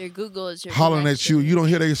neighborhood. Your Google is your hollering connection. at you. You don't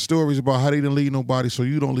hear their stories about how they didn't lead nobody, so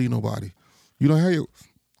you don't lead nobody. You don't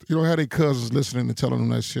have their cousins listening and telling them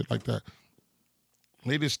that shit like that.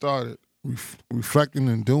 They just started reflecting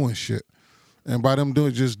and doing shit, and by them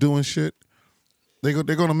doing shit, they're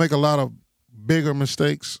gonna make a lot of bigger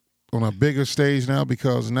mistakes on a bigger stage now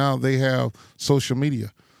because now they have social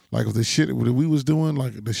media. Like if the shit that we was doing,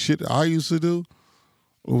 like the shit that I used to do,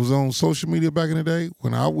 it was on social media back in the day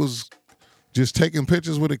when I was just taking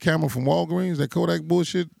pictures with a camera from Walgreens, that Kodak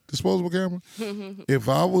bullshit disposable camera. If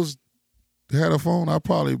I had a phone, I'd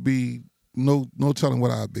probably be no telling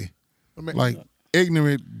what I'd be. Like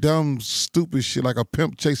ignorant, dumb, stupid shit, like a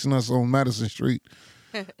pimp chasing us on Madison Street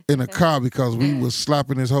in a car because we was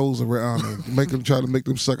slapping his hoes around and try to make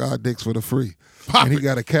them suck our dicks for the free. And he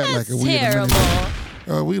got a Cadillac. That's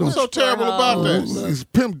terrible. We don't. What's so terrible about that? It's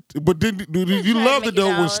pimp, but did you loved it though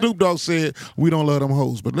when Snoop Dogg said we don't love them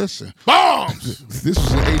hoes? But listen, bombs. This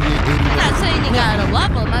was 88, 89. I'm not saying you gotta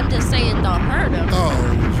love them. I'm just saying don't hurt them.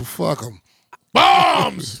 Oh, fuck them.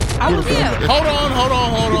 Bombs. I was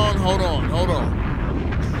Hold on.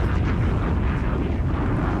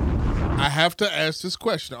 I have to ask this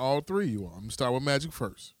question, all three of you all. I'm gonna start with Magic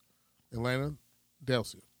first. Atlanta,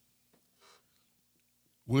 Delcia.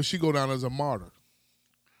 Will she go down as a martyr?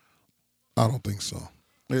 I don't think so.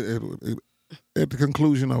 At the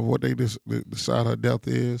conclusion of what they decide her death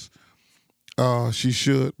is, she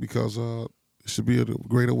should, because it should be a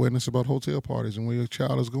great awareness about hotel parties and where your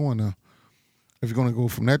child is going now. If you're going to go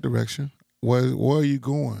from that direction, where are you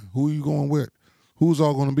going? Who are you going with? Who's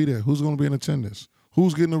all going to be there? Who's going to be in attendance?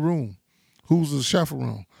 Who's getting a room? Who's the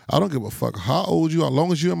chaperone? I don't give a fuck how old you are. As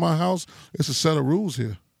long as you're in my house, it's a set of rules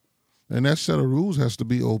here. And that set of rules has to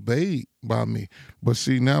be obeyed by me. But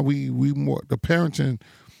see, now we more the parenting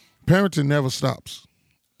never stops.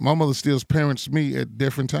 My mother still parents me at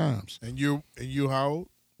different times. And you how old?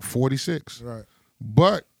 46. Right.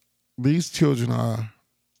 But these children are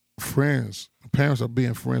friends. Parents are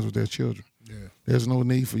being friends with their children. Yeah. There's no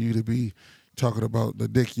need for you to be talking about the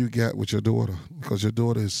dick you got with your daughter, because your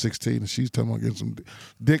daughter is 16 and she's talking about getting some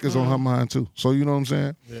dick is on her mind too. So you know what I'm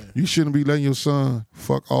saying? Yeah. You shouldn't be letting your son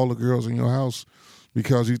fuck all the girls in your house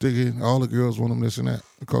because you thinking all the girls want them this and that.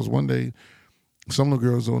 Because one day, some of the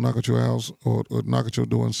girls will knock at your house or knock at your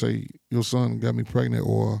door and say, your son got me pregnant,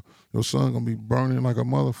 or your son gonna be burning like a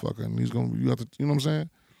motherfucker and he's gonna, you have to, you know what I'm saying?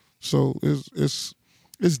 So it's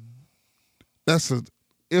that's a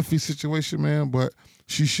iffy situation, man, but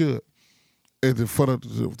she should. And for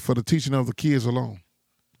the teaching of the kids alone,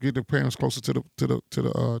 get the parents closer to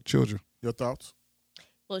the children. Your thoughts?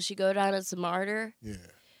 Will she go down as a martyr? Yeah.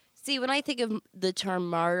 See, when I think of the term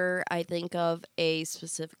martyr, I think of a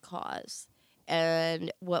specific cause.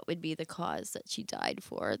 And what would be the cause that she died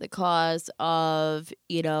for? The cause of,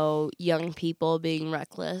 young people being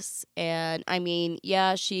reckless. And I mean,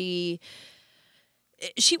 yeah, she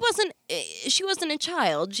wasn't a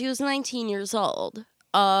child. She was 19 years old.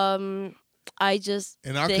 I just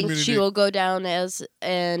think she will go down as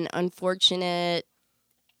an unfortunate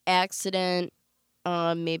accident,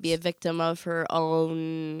 maybe a victim of her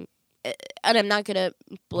own. And I'm not going to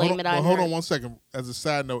blame it on her. Hold on 1 second. As a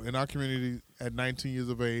side note, in our community, at 19 years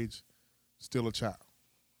of age, still a child.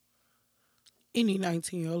 Any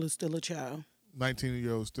 19-year-old is still a child.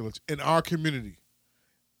 19-year-old is still a child. In our community.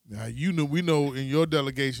 Now, we know in your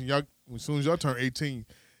delegation, y'all, as soon as y'all turn 18,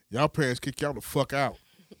 y'all parents kick y'all the fuck out.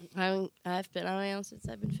 I've been on my own since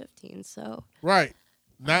I've been 15, so. Right.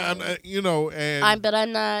 Now, but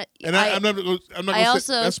I'm not. And I'm not going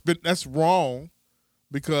to say that's wrong,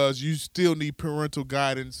 because you still need parental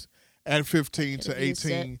guidance at 15 to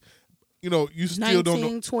 18. You still 19, don't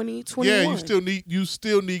know. 20, 21. Yeah, you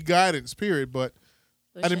still need guidance, period. But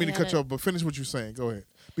I didn't mean to cut you off, but finish what you're saying. Go ahead.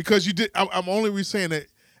 Because you did. I'm only saying that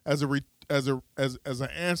as an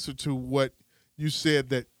answer to what you said,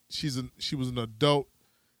 that she was an adult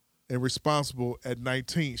and responsible at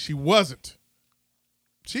 19. She wasn't.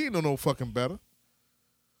 She ain't know no fucking better.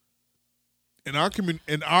 In our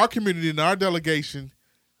community, in our delegation,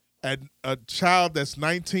 a child that's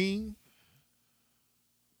 19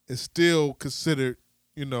 is still considered,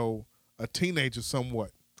 a teenager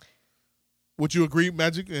somewhat. Would you agree,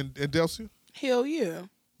 Magic and Delcia? Hell yeah.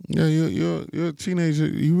 Yeah, you're a teenager.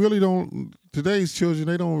 You really don't. Today's children,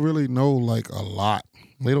 they don't really know like a lot.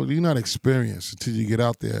 You're not experienced until you get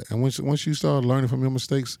out there. And once you start learning from your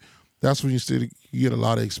mistakes, that's when you get a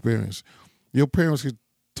lot of experience. Your parents could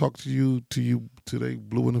talk to you till they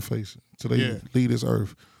blue in the face, till they leave this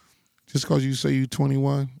earth. Just because you say you're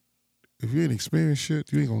 21, if you ain't experienced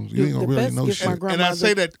shit, you ain't gonna really know shit. And I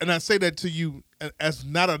say that to you as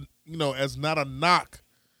not a knock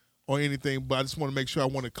or anything, but I just want to make sure, I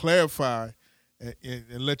want to clarify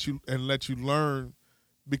and let you learn,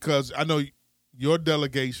 because I know your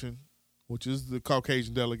delegation, which is the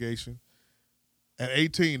Caucasian delegation, at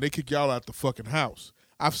 18 they kick y'all out the fucking house.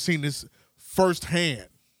 I've seen this firsthand.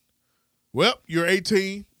 Well, you're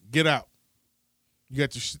 18, get out.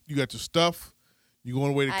 You got your stuff. You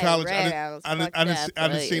going away to I college. ran out. I Fuck didn't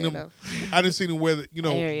that, seen but, them. I didn't see them where I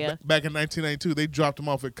hear ya. back in 1992 they dropped them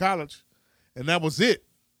off at college, and that was it.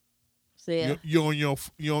 So yeah. You're on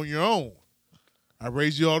your own. I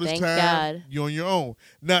raised you all this Thank time. God. You're on your own.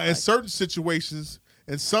 Now, in certain situations,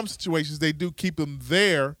 they do keep them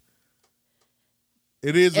there.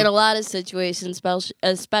 It is In a lot of situations,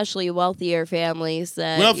 especially wealthier families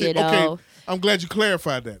that, wealthy. you know, Okay, I'm glad you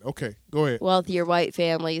clarified that. Okay, go ahead. wealthier white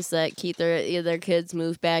families that keep their kids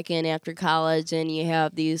move back in after college, and you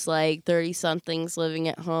have these like 30-somethings living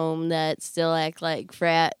at home that still act like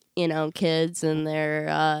frat, kids, and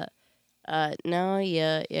they're no,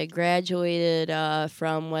 you graduated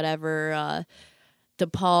from whatever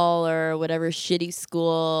DePaul or whatever shitty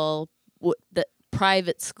school, the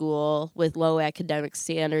private school with low academic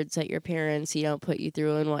standards that your parents, put you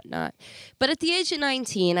through and whatnot. But at the age of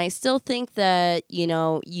 19, I still think that,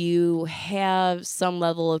 you have some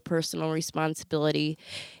level of personal responsibility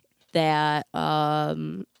that I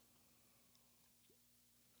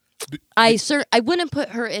wouldn't put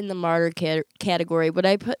her in the martyr category. Would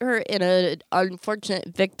I put her in an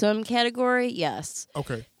unfortunate victim category? Yes.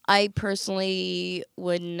 Okay. I personally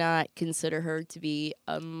would not consider her to be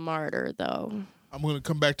a martyr, though. I'm going to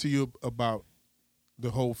come back to you about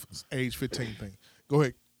the whole age 15 thing. Go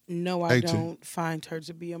ahead. No, I 18. don't find her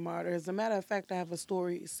to be a martyr. As a matter of fact, I have a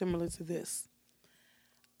story similar to this.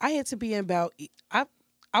 I had to be I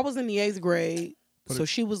was in the 8th grade, so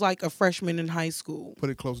she was like a freshman in high school. Put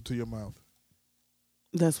it closer to your mouth.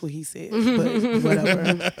 That's what he said, but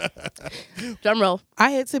whatever. Drum roll.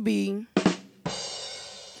 I had to be,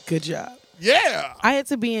 good job. Yeah. I had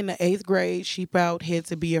to be in the 8th grade. Sheep out had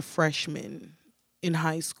to be a freshman in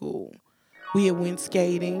high school. We had went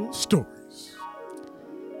skating. Stories.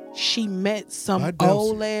 She met some I don't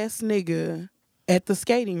old ass nigga at the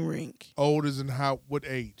skating rink. Old as in what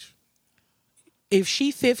age? If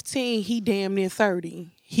she 15, he damn near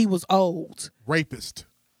 30. He was old. Rapist.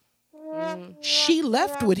 She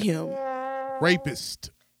left with him.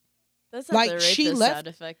 Rapist. That's not Like, the she rapist left- sound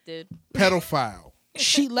effect, dude. Pedophile.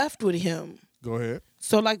 She left with him. Go ahead.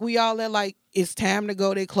 So like we all at like, it's time to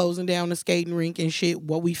go. They closing down the skating rink and shit.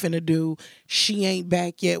 What we finna do? She ain't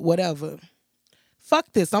back yet, whatever.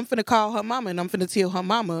 Fuck this. I'm finna call her mama and I'm finna tell her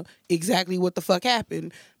mama exactly what the fuck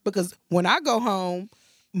happened. Because when I go home,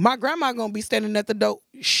 my grandma gonna be standing at the door.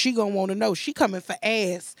 She gonna wanna know. She coming for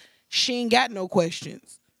ass. She ain't got no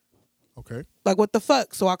questions. Okay. Like, what the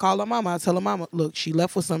fuck? So I call her mama. I tell her mama, look, she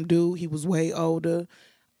left with some dude. He was way older.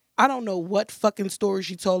 I don't know what fucking story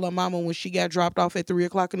she told her mama when she got dropped off at 3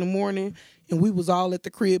 o'clock in the morning and we was all at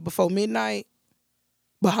the crib before midnight.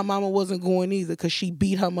 But her mama wasn't going either because she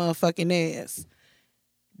beat her motherfucking ass.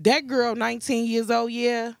 That girl, 19 years old,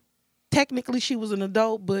 yeah, technically she was an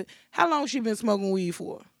adult, but how long she been smoking weed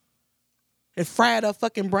for? It fried her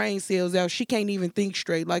fucking brain cells out. She can't even think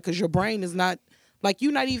straight, like, because your brain is not, like,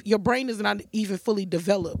 your brain is not even fully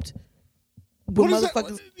developed. But What does that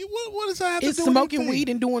motherfuckers, what does that have to it's do with smoking anything? weed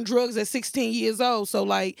and doing drugs at 16 years old. So,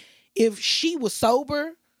 like, if she was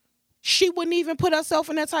sober, she wouldn't even put herself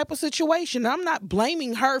in that type of situation. I'm not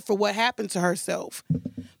blaming her for what happened to herself.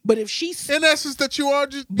 But if she, In essence, that you are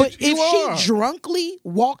just. but you are. if she drunkenly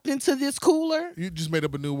walked into this cooler, You just made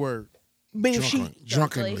up a new word. but if she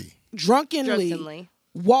Drunkenly. drunkenly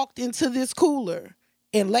walked into this cooler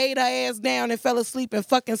and laid her ass down and fell asleep and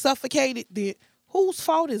fucking suffocated, then whose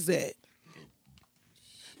fault is that?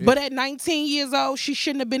 But at 19 years old, she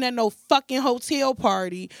shouldn't have been at no fucking hotel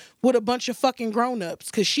party with a bunch of fucking grown-ups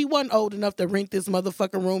because she wasn't old enough to rent this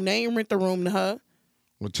motherfucking room. They ain't rent the room to her.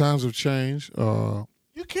 Well, times have changed.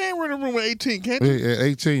 You can't rent a room at 18, can't you? At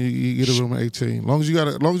 18, you get a room at 18. Long as you got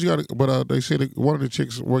it. But they say that one of the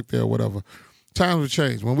chicks worked there or whatever. Times have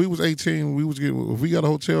changed. When we was 18, if we got a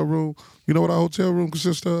hotel room, you know what our hotel room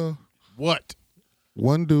consists of? What?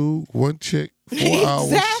 One dude, one chick, 4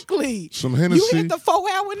 hours. Exactly. Some Hennessy. You hit the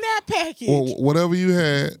 4-hour nap package. Or whatever you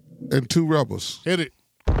had, and 2 rubbers. Hit it.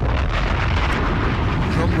 Drum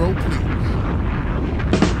roll, please.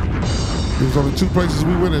 There was only 2 places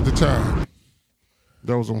we went at the time.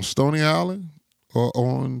 That was on Stony Island or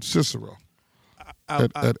on Cicero. I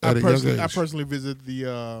At a young age. I personally visit the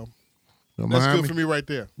The that's Miami, good for me right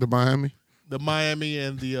there. The Miami? The Miami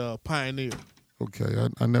and the Pioneer. Okay,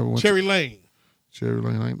 I never went Cherry Lane. Cherry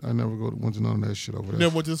Lane. I never went to none of that shit over there.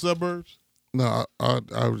 Never went to the suburbs? No,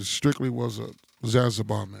 I was strictly was a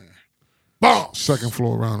Zanzibar man. Bomb. Second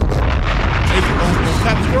floor roundabout. On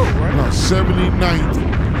Cottage Road, right? No,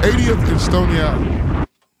 79th, 80th and Stony Island.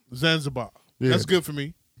 Zanzibar. Yeah. That's good for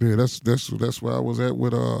me. Yeah, that's where I was at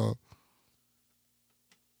with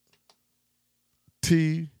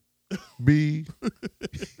T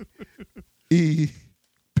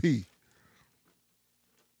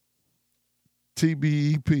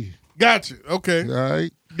TBEP. Gotcha. Okay. All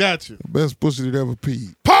right? Gotcha. Best pussy that ever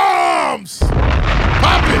peed. Palms!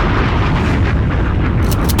 Pop it!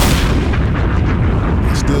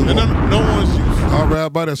 Still And no one's used. I'll rap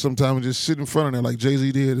about that sometime and just sit in front of that like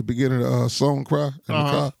Jay-Z did at the beginning of the Song Cry in the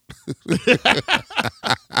car.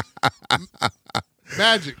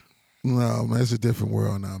 Magic. No, man, it's a different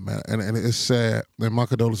world now, man. And it's sad. And my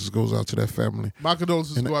condolences goes out to that family. My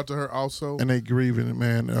condolences go out to her also. And they grieving,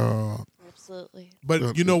 man. Absolutely.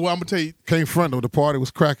 But you know what? I'm gonna tell you. Came front though. The party was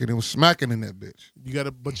cracking. It was smacking in that bitch. You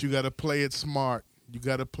gotta play it smart. You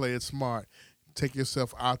gotta play it smart. Take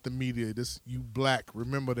yourself out the media. You black.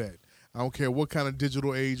 Remember that. I don't care what kind of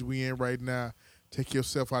digital age we in right now. Take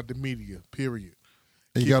yourself out the media. Period.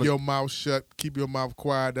 Keep your mouth shut. Keep your mouth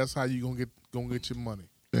quiet. That's how you gonna get your money.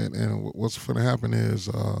 And what's going to happen is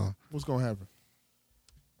what's going to happen?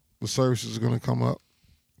 The services are going to come up.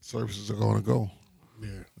 Services are going to go.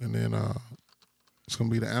 Yeah. And then it's going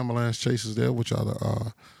to be the ambulance chases there, which are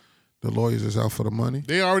the lawyers that's out for the money.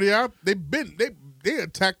 They already out. They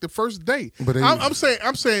attacked the first day. But I'm saying,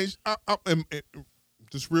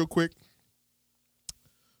 just real quick.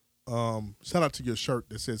 Shout out to your shirt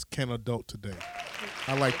that says "Can Adult Today."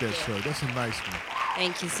 I like that shirt. That's a nice one.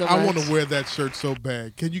 Thank you so much. I want to wear that shirt so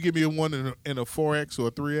bad. Can you give me a one in a 4X or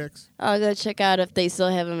a 3X? I'll go check out if they still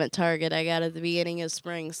have them at Target. I got at the beginning of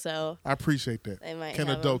spring, so I appreciate that. they might Can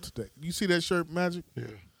have Adult them. Today. You see that shirt, Magic? Yeah.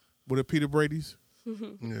 With the Peter Brady's?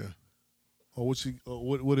 Yeah. Or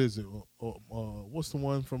what is it? What's the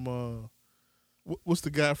one from what's the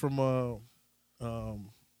guy from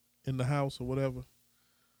In the House or whatever?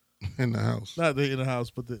 In the house. Not the In the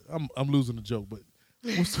House, but I'm losing the joke, but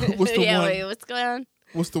what's the yeah, one? wait, what's going on?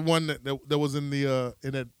 What's the one that was in the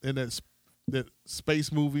in that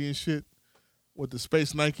space movie and shit with the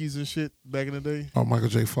space Nikes and shit back in the day? Oh, Michael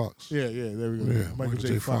J. Fox. Yeah, there we go. Yeah, Michael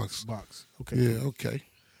J. Fox box. Okay. Yeah, okay.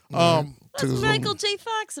 What's Michael J.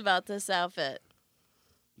 Fox about this outfit?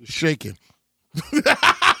 Shaking.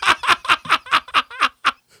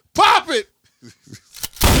 Pop it.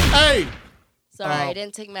 Hey. Sorry, I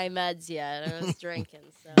didn't take my meds yet. I was drinking.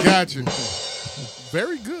 So. Gotcha.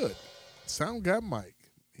 Very good. Sound guy Mike.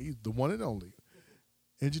 He's the one and only.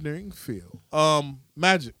 Engineering field.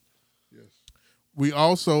 Magic. Yes. We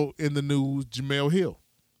also in the news, Jemele Hill.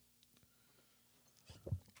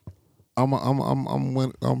 I'm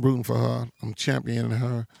rooting for her. I'm championing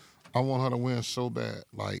her. I want her to win so bad.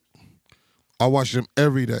 Like, I watch them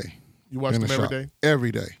every day. You watch them every day?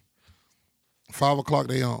 Every day. 5 o'clock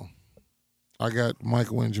they on. I got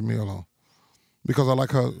Michael and Jemele on. Because I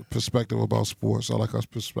like her perspective about sports. I like her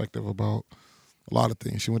perspective about a lot of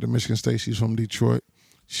things. She went to Michigan State. She's from Detroit.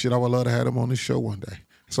 Shit, I would love to have them on this show one day.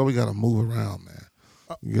 So we got to move around, man.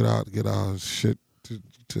 Get our shit to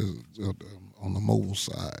on the mobile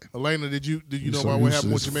side. Elena, did you know about what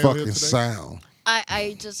happened with Jemele Hill today? Sound.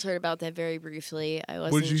 I just heard about that very briefly. I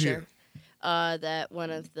wasn't What did you sure. hear? That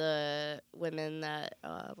one of the women that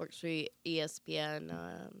works for ESPN.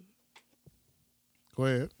 Go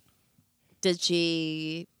ahead. Did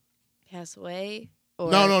she pass away? Or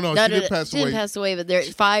No. She didn't pass She didn't away. pass away, but they're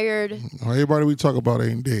fired. Everybody we talk about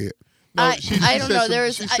ain't dead. No, I don't know.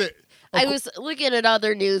 said I was looking at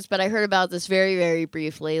other news, but I heard about this very, very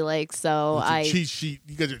briefly. Like, so It's a cheat sheet.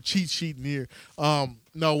 You got your cheat sheet in here.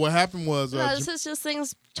 No, what happened was no, this is just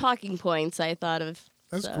things, talking points I thought of.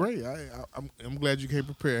 that's so. great. I'm glad you came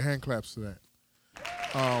prepared. Hand claps to that.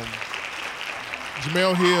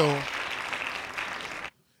 Jemele Hill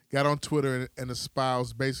got on Twitter and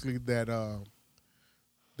espoused basically that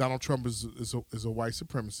Donald Trump is a white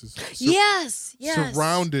supremacist. Yes.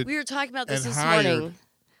 Surrounded We were talking about this and this hired morning.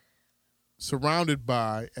 Surrounded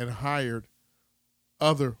by and hired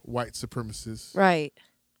other white supremacists. Right.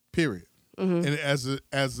 Period. Mm-hmm. And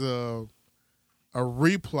as a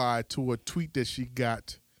reply to a tweet that she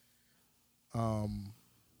got on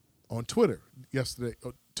Twitter yesterday,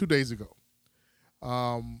 2 days ago,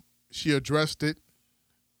 she addressed it.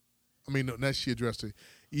 I mean, no, not she addressed it.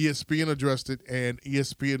 ESPN addressed it, and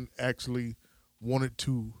ESPN actually wanted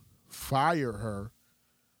to fire her,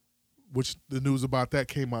 which the news about that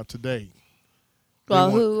came out today. Well,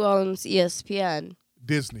 who owns ESPN?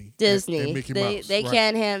 Disney. Disney. And Mickey Mouse. They right.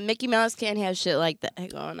 can't have Mickey Mouse can't have shit like that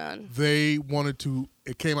going on. They wanted to.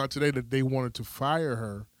 It came out today that they wanted to fire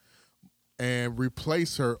her and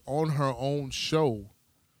replace her on her own show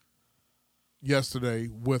yesterday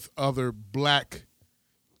with other black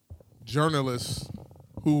journalists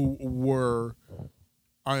who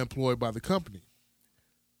are employed by the company.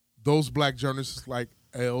 Those black journalists like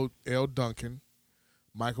L. Duncan,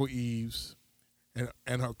 Michael Eaves,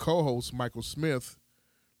 and her co-host Michael Smith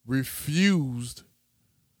refused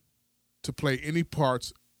to play any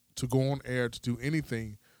parts, to go on air, to do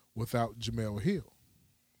anything without Jemele Hill.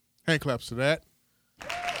 Hand claps to that.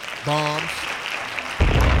 Bombs.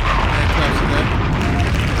 Hand claps to that.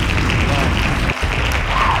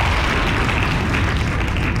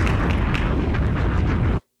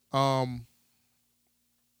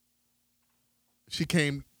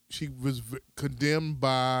 She was condemned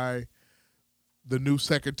by the new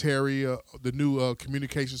secretary, the new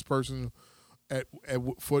communications person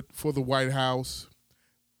for the White House.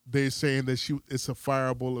 They're saying that it's a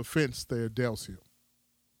fireable offense there at Delcia.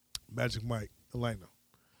 Magic Mike, Elena.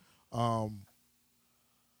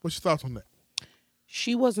 What's your thoughts on that?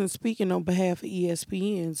 She wasn't speaking on behalf of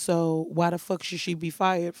ESPN, so why the fuck should she be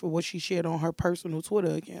fired for what she shared on her personal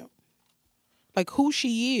Twitter account? Like, who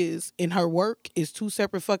she is in her work is two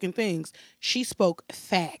separate fucking things. She spoke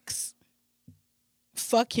facts.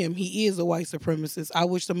 Fuck him. He is a white supremacist. I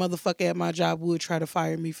wish the motherfucker at my job would try to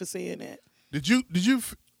fire me for saying that. Did you?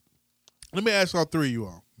 Let me ask all three of you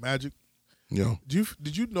all. Magic. Yeah.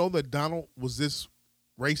 Did you know that Donald was this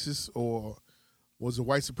racist or was a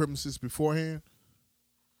white supremacist beforehand?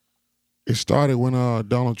 It started when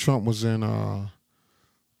Donald Trump was in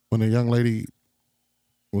when a young lady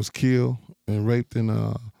was killed and raped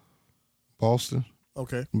in Boston.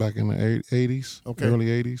 Okay. Back in the 80s, okay. Early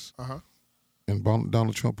 80s. Uh-huh. And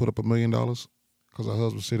Donald Trump put up $1 million because her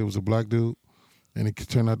husband said it was a black dude, and it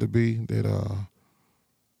turned out to be that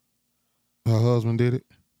her husband did it.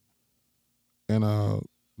 And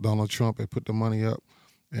Donald Trump had put the money up,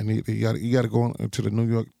 and you got to go into the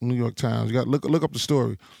New York Times. You got to look up the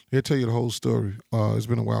story. They'll tell you the whole story. It's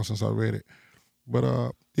been a while since I read it,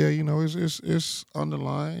 but yeah, you know, it's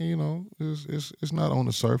underlying. You know, it's not on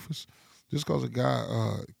the surface. Just because a guy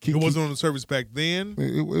it wasn't on the surface back then.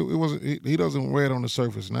 It wasn't. He doesn't wear it on the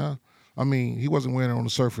surface now. I mean, he wasn't wearing it on the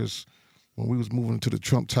surface when we was moving to the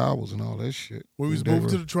Trump Towers and all that shit. When we was moving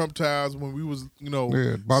to the Trump Towers, when we was, you know,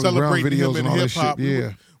 Bobby celebrating Brown videos him in and all hip hop. that shit.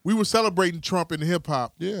 Yeah, we were celebrating Trump in hip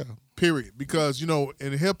hop. Yeah. Period. Because, you know,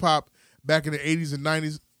 in hip hop back in the 80s and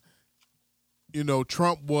 90s, you know,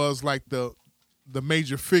 Trump was like the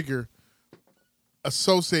major figure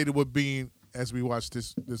associated with being, as we watch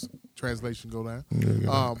this translation go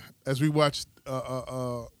down, as we watched,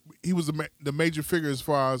 he was the major figure as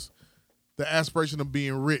far as the aspiration of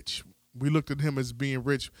being rich. We looked at him as being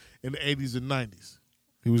rich in the 80s and 90s.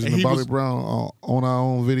 He was in the Bobby Brown On Our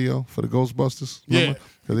Own video for the Ghostbusters. Remember? Yeah.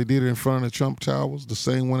 Because they did it in front of the Trump Towers, the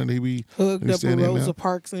same one that he be hooked up with Rosa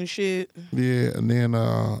Parks and shit. Yeah, and then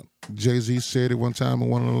Jay-Z said it one time in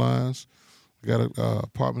one of the lines. Got an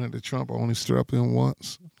apartment at the Trump. I only strapped in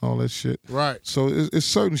once. All that shit. Right. So it's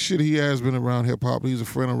certain shit he has been around hip hop. He's a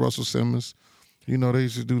friend of Russell Simmons. You know, they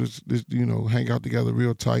used to do this, you know, hang out together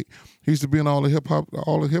real tight. He used to be in all the hip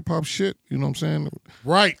hop shit. You know what I'm saying?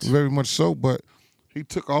 Right. Very much so. But he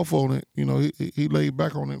took off on it. You know, he laid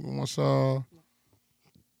back on it once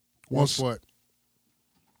what?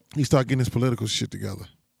 He started getting his political shit together.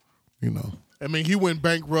 You know. I mean, he went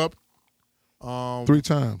bankrupt. 3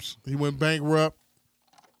 times. He went bankrupt,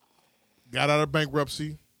 got out of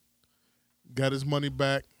bankruptcy, got his money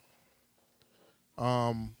back.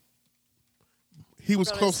 He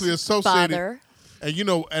was closely associated, father. And you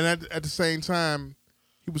know, and at the same time,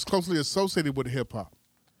 he was closely associated with hip hop.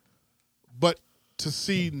 But to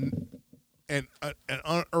see and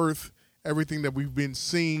unearth everything that we've been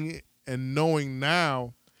seeing and knowing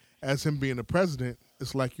now, as him being the president,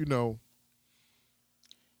 it's like, you know.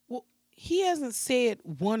 He hasn't said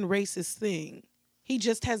one racist thing. He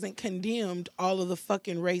just hasn't condemned all of the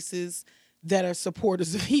fucking races that are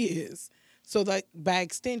supporters of his. So that by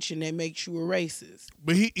extension, that makes you a racist.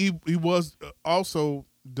 But he was also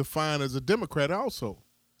defined as a Democrat also.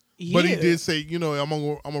 Yeah. But he did say, you know, I'm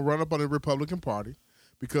gonna run up on the Republican Party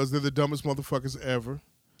because they're the dumbest motherfuckers ever.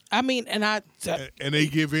 I mean, and they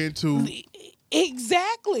give in to.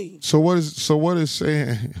 Exactly. So what is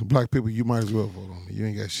saying, black people, you might as well vote on me. You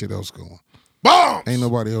ain't got shit else going. Bombs! Ain't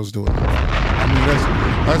nobody else doing it. I mean,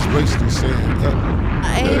 that's basically saying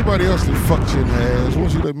everybody else that fucked you in the ass.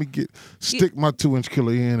 Once you let me stick my 2-inch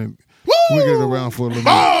killer in and wiggle it around for a little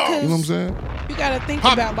bit. You know what I'm saying? You got to think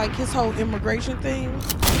about like his whole immigration thing.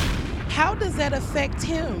 How does that affect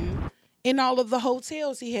him in all of the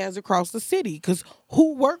hotels he has across the city? Because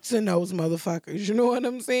who works in those motherfuckers? You know what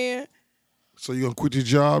I'm saying? So you're going to quit your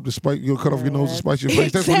job despite, you're going to cut off your nose to spite your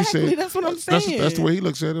face? That's Exactly, what he said. that's what I'm saying. That's the way he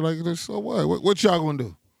looks at it. Like, so what? What y'all going to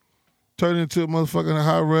do? Turn it into a motherfucking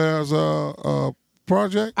high-rise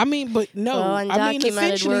project? I mean, but no. Well, I mean, undocumented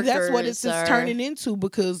essentially, that's what it's workers just are- turning into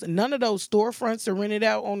because none of those storefronts are rented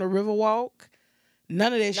out on the Riverwalk.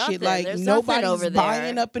 None of that Nothing. shit. Like, There's nothing nobody's over there.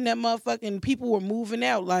 buying up in that motherfucking. People were moving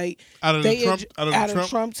out. Like, Out of the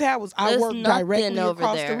Trump Towers. I There's work nothing directly over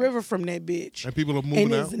across the there. river from that bitch. and people are And moving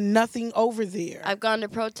there's out. nothing over there. I've gone to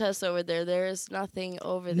protests over there. There is nothing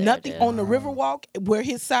over there. Nothing dude. on the Riverwalk where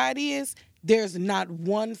his side is. There's not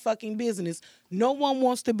one fucking business. No one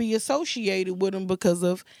wants to be associated with him because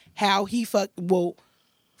of how he well,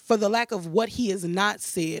 for the lack of what he has not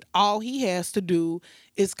said. All he has to do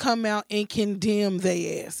is come out and condemn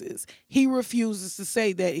their asses. He refuses to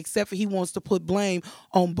say that, except for he wants to put blame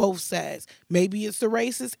on both sides. Maybe it's the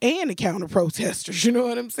racists and the counter protesters. You know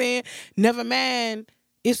what I'm saying? Never mind.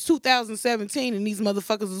 It's 2017 and these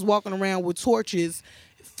motherfuckers is walking around with torches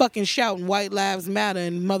fucking shouting white lives matter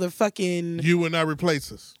and motherfucking You will not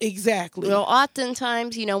replace us. exactly. Well,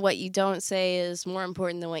 oftentimes, what you don't say is more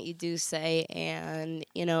important than what you do say, and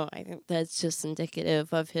I think that's just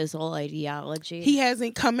indicative of his whole ideology. He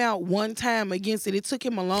hasn't come out one time against it. It took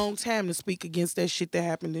him a long time to speak against that shit that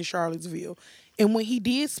happened in Charlottesville. And when he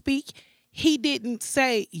did speak, he didn't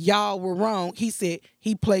say y'all were wrong. He said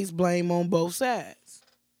he placed blame on both sides.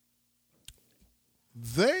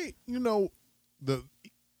 They,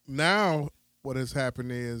 now what has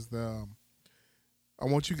happened is I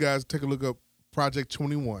want you guys to take a look up Project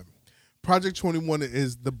 21. Project 21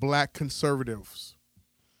 is the Black conservatives.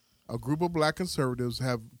 A group of Black conservatives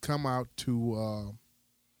have come out to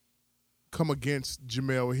come against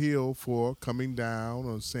Jemele Hill for coming down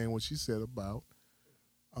or saying what she said about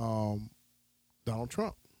Donald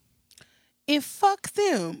Trump. And fuck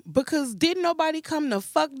them, because didn't nobody come to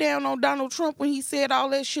fuck down on Donald Trump when he said all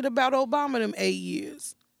that shit about Obama them 8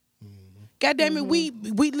 years? God damn it, we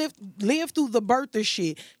lived through the birth of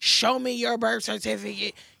shit. Show me your birth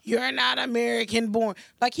certificate. You're not American born.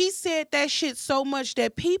 Like, he said that shit so much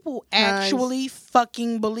that people actually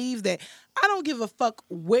fucking believe that. I don't give a fuck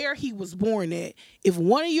where he was born at. If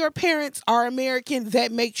one of your parents are American,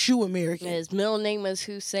 that makes you American. His middle name was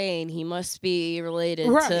Hussein. He must be related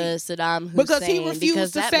Right. to Saddam Hussein. Because he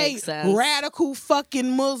refused to that say makes sense. radical fucking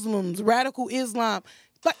Muslims, radical Islam.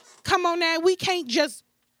 But come on now, we can't just...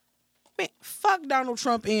 Man, fuck Donald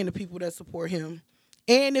Trump and the people that support him.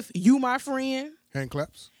 And if you my friend Hand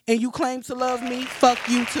claps. and you claim to love me, fuck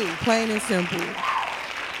you too. Plain and simple.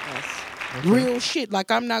 Okay. Real shit.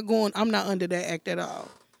 Like, I'm not under that act at all.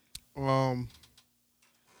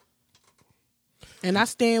 And I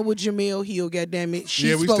stand with Jemele Hill, goddammit.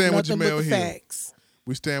 She we spoke stand with nothing but Jemele the Hill. facts.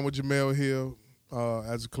 We stand with Jemele Hill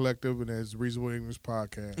as a collective and as Reasonable English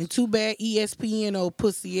Podcast. And too bad ESPN old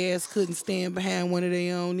pussy ass couldn't stand behind one of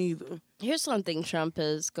their own either. Here's something Trump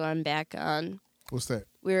has gone back on. What's that?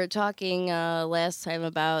 We were talking last time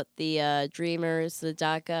about the Dreamers, the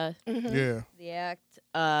DACA, Yeah. the act.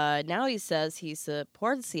 Now he says he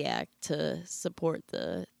supports the act to support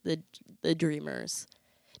the Dreamers.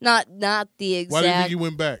 Not the exact. Why do you think you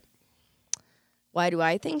went back? Why do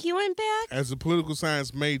I think he went back? As a political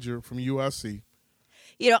science major from UIC.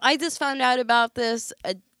 I just found out about this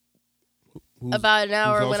about an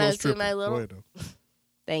hour when I was doing my little.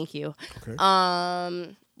 Thank you. Okay.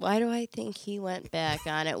 Why do I think he went back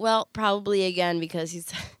on it? Well, probably again because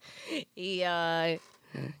he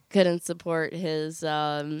couldn't support his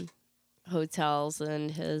hotels and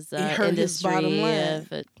his He hurt industry. his bottom line.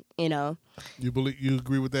 But, You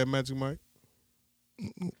agree with that, Magic Mike?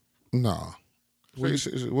 Nah. What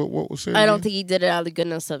was said? I don't think he did it out of the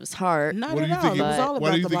goodness of his heart. Not What do at you all. think? It was all Why do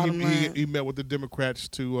about you the bottom think line. he met with the Democrats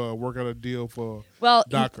to work out a deal for Well,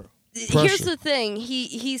 DACA? here's Pressure. the thing.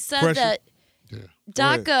 He said Pressure. that Yeah.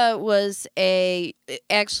 DACA was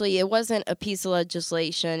actually, it wasn't a piece of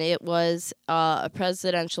legislation. It was a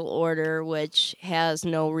presidential order which has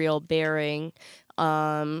no real bearing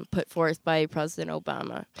put forth by President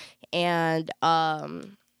Obama. And,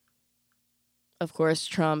 of course,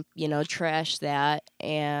 Trump, trashed that.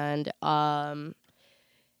 And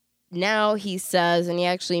now he says, and he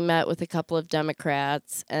actually met with a couple of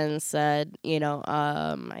Democrats and said,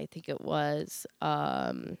 I think it was...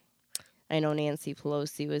 I know Nancy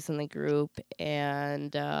Pelosi was in the group,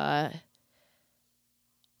 and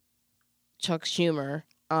Chuck Schumer.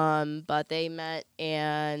 But they met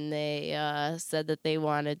and they said that they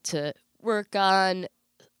wanted to work on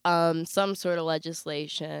some sort of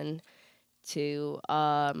legislation to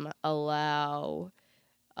allow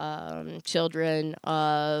children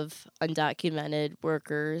of undocumented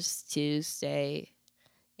workers to stay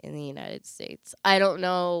in the United States. I don't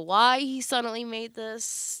know why he suddenly made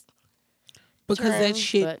this because that term,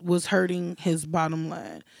 shit but- was hurting his bottom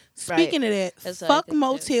line. Speaking of that, That's what I fuck think, too.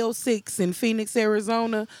 Motel 6 in Phoenix,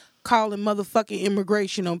 Arizona, calling motherfucking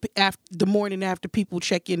immigration on the morning after people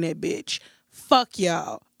check in that bitch. Fuck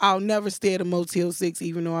y'all. I'll never stay at a Motel 6,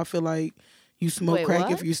 even though I feel like you smoke Wait, crack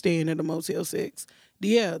what? if you're staying at a Motel 6.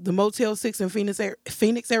 Yeah, the Motel 6 in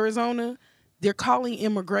Phoenix, Arizona, they're calling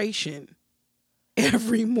immigration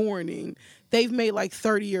every morning. They've made like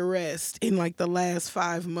 30 arrests in like the last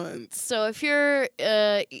 5 months. So if you're,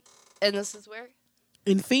 and this is where?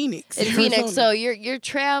 In Phoenix. In Phoenix. Arizona. So you're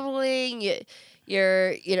traveling,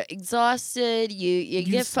 you're exhausted. You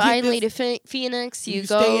get skip finally this- to Phoenix. You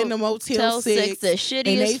go stay in the Motel 6, the and shittiest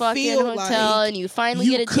they fucking feel hotel, like and you finally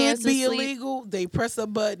you get a chance could to be sleep. illegal. They press a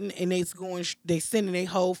button and they sending a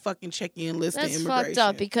whole fucking check-in list to That's immigration. fucked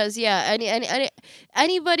up because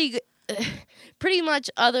anybody, pretty much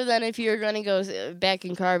other than if you're gonna go back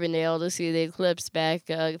in Carbondale to see the eclipse back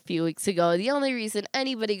a few weeks ago, the only reason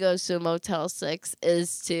anybody goes to a Motel 6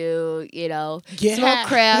 is to Get smoke high.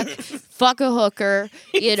 crack, fuck a hooker,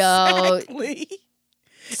 Exactly.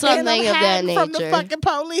 something and I'm of that hiding nature. from the fucking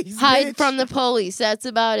police. Hide bitch. from the police. That's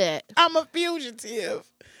about it. I'm a fugitive.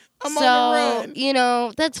 I'm so on the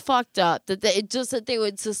run. that's fucked up. That that they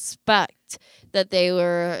would suspect that they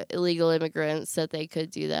were illegal immigrants, that they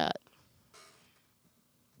could do that.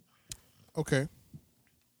 Okay.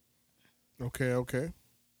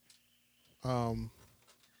 Hand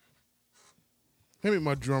me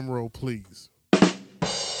my drum roll, please.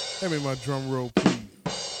 Hand me my drum roll,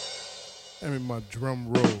 please. Hand me my drum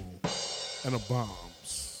roll and a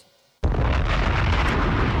bombs.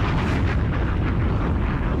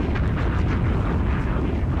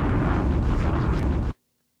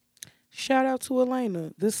 Shout out to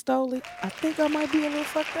Elena. This stole it. I think I might be a little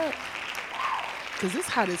fucked up. Because it's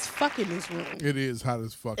hot as fuck in this room. It is hot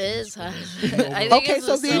as fuck. It is hot. I think Okay, it's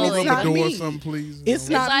so the then Open it's ceiling. up not the door, me. something, please. It's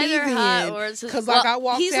not me either hot then. or it's Because like I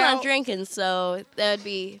walked he's out. not drinking, so that would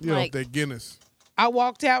be You know, like that Guinness. I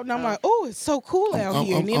walked out and I'm like, oh, it's so cool out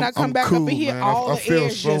here. And then I come I'm back cool, up in here, man. all I the feel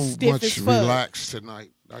air's so just stiff much as fuck. relaxed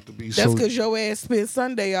tonight. Not to be That's so. because your ass spent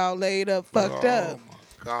Sunday all laid up, fucked up. Oh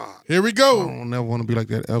my God. Here we I go. don't never want to be like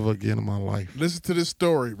that ever again in my life. Listen to this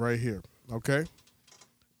story right here, okay?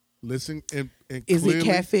 Listen and Is clearly, it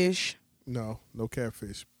catfish? No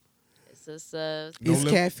catfish. it's this No It's lim- the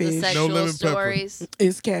catfish. sexual lemon pepper. stories.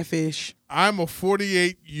 It's catfish. I'm a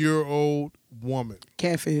 48-year-old woman.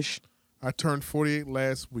 Catfish. I turned 48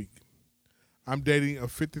 last week. I'm dating a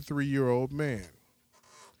 53-year-old man.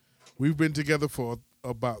 We've been together for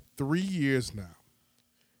about 3 years now.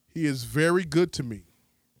 He is very good to me.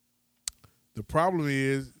 The problem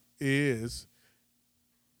is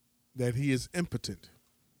that he is impotent.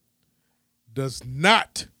 Does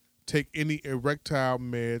not take any erectile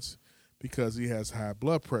meds because he has high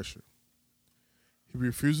blood pressure. He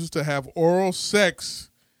refuses to have oral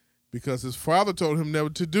sex because his father told him never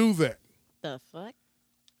to do that. The fuck?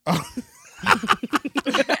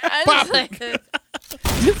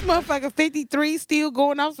 This motherfucker 53 still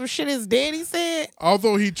going off some shit his daddy said.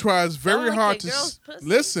 Although he tries very like hard the to girl's pussy?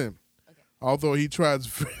 listen. Although he tries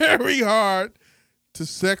very hard to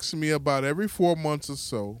sex me about every 4 months or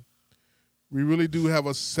so, we really do have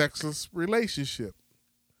a sexless relationship.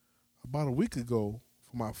 About a week ago,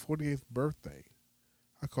 for my 48th birthday,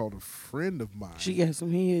 I called a friend of mine She got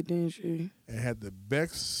some head, didn't she? and had the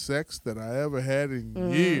best sex that I ever had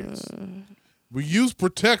in years. We used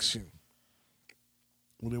protection.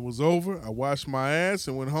 When it was over, I washed my ass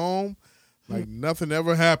and went home like nothing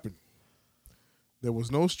ever happened. There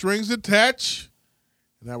was no strings attached,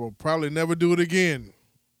 and I will probably never do it again.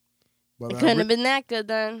 But It couldn't have been that good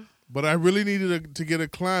then. But I really needed to get a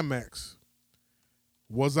climax.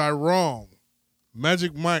 Was I wrong?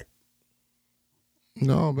 Magic Mike.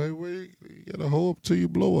 No, baby, you gotta hold up till you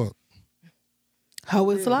blow up. How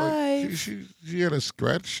it's Like, life. she had a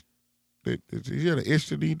scratch. She had an itch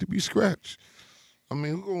that need to be scratched. I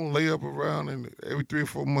mean, who gonna lay up around and every 3 or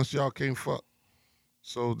 4 months y'all can't fuck?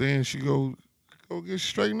 So then she go get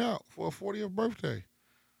straightened out for her 40th birthday.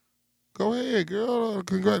 Go ahead, girl.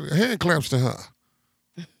 Congrats. Hand claps to her.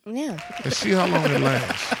 Yeah. And see how long it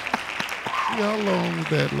lasts. See how long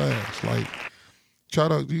that lasts. Like,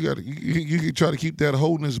 you can try to keep that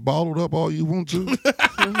holding bottled up all you want to.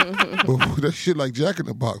 But that shit like Jack in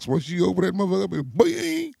the Box. Once you open that motherfucker up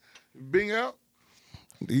and bing out,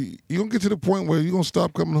 you gonna get to the point where you gonna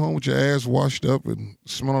stop coming home with your ass washed up and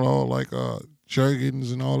smelling all like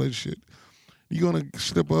Jergens and all that shit. You gonna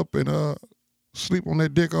slip up and sleep on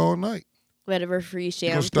that dick all night. Whatever free You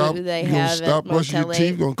shampoo gonna stop. they You gonna have stop at brushing your Motel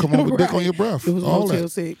teeth. 8. Gonna come on with dick on your breath. It was all Motel that.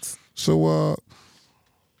 6. So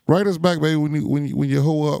write us back, baby, when you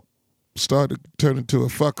hoe up start to turn into a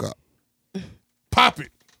fuck up. Pop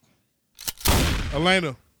it.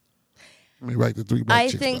 Elena. Let me write the 3 black I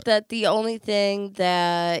chicks think back. that the only thing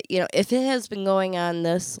that, if it has been going on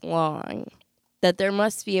this long, that there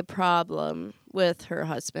must be a problem with her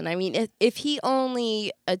husband. I mean, if he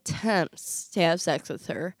only attempts to have sex with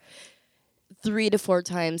her 3 to 4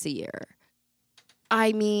 times a year,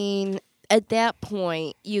 I mean, at that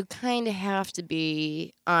point, you kind of have to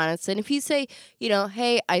be honest. And if you say,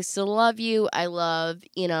 hey, I still love you. I love,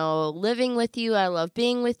 living with you. I love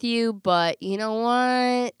being with you. But you know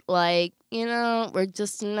what? Like, we're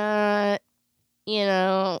just not,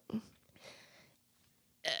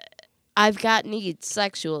 I've got needs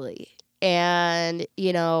sexually. And,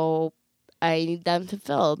 I need them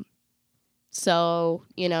fulfilled. So,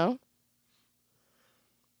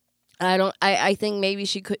 I think maybe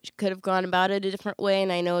she could have gone about it a different way,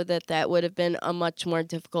 and I know that would have been a much more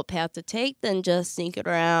difficult path to take than just sneaking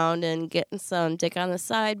around and getting some dick on the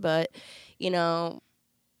side. But,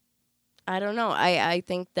 I don't know. I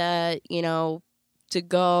think that, to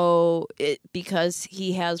go, because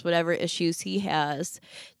he has whatever issues he has,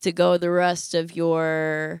 to go the rest of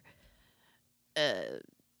your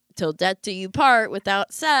till death do you part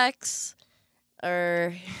without sex,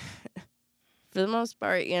 or... For the most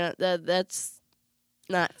part, that's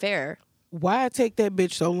not fair. Why take that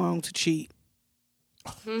bitch so long to cheat?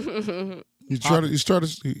 You try to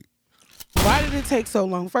see. Why did it take so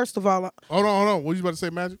long? First of all, Hold on. What you about to say,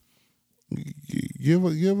 Magic? Give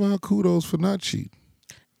her kudos for not cheating.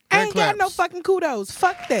 I ain't got no fucking kudos.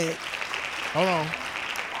 Fuck that. Hold on.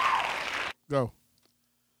 Go.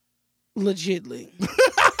 Legitly.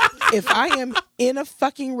 If I am in a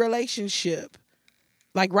fucking relationship,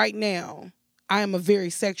 like right now, I am a very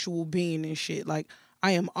sexual being and shit. Like,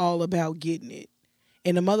 I am all about getting it.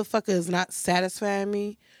 And a motherfucker is not satisfying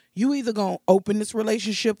me. You either gonna open this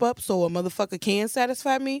relationship up so a motherfucker can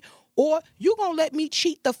satisfy me, or you gonna let me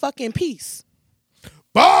cheat the fucking piece.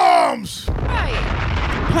 Bombs!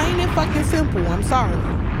 Right. Plain and fucking simple. I'm sorry.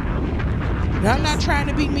 Now, I'm not trying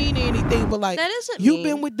to be mean or anything, but like, That isn't you've mean.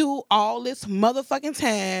 been with dude all this motherfucking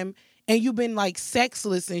time, and you've been like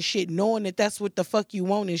sexless and shit, knowing that that's what the fuck you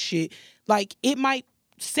want and shit. Like,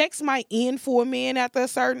 sex might end for a man after a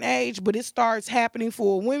certain age, but it starts happening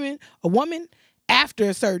for a woman after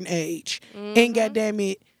a certain age. Mm-hmm. And goddamn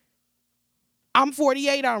it, I'm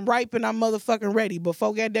 48, I'm ripe, and I'm motherfucking ready.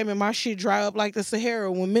 Before goddamn it, my shit dry up like the Sahara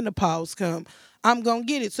when menopause come. I'm gonna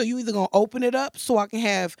get it. So you either gonna open it up so I can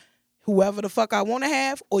have whoever the fuck I want to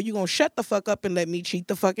have, or you gonna shut the fuck up and let me cheat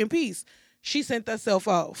the fucking piece. She sent herself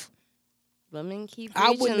off. Women keep I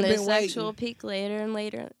reaching wouldn't have their been sexual waiting. peak later and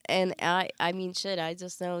later. And I mean, shit, I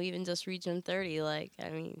just know even just reaching 30, like, I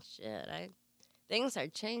mean, shit, things are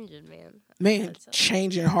changing, man. Man,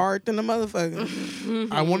 changing hard than a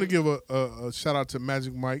motherfucker. I want to give a shout out to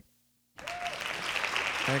Magic Mike.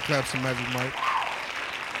 Hand claps to Magic Mike.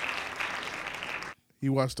 He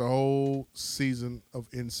watched the whole season of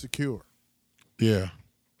Insecure. Yeah.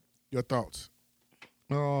 Your thoughts?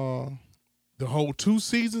 Oh. The whole 2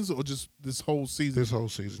 seasons or just this whole season? This whole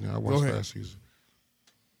season. Yeah, I watched last season.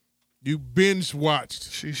 You binge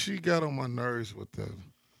watched. She got on my nerves with the.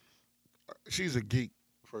 She's a geek.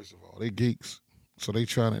 First of all, they geeks, so they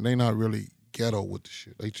not really ghetto with the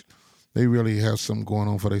shit. They really have something going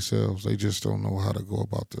on for themselves. They just don't know how to go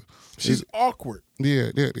about the. She's awkward.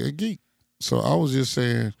 Yeah, they're geek. So I was just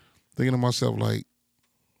thinking to myself, like,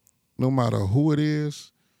 no matter who it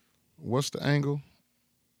is, what's the angle?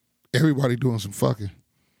 Everybody doing some fucking.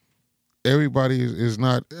 Everybody is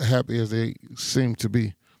not happy as they seem to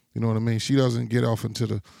be. You know what I mean? She doesn't get off into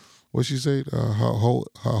the, what she say, her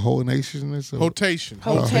whole nation is? Hotation.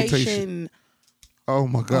 Oh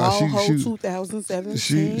my God. She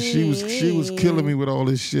 2017. She was killing me with all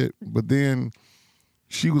this shit. But then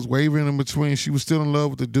she was wavering in between. She was still in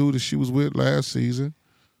love with the dude that she was with last season.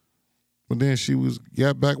 But then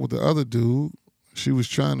got back with the other dude. She was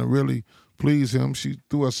trying to really please him. She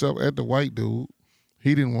threw herself at the white dude.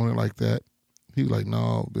 He didn't want it like that. He was like,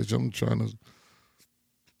 no, bitch, I'm trying to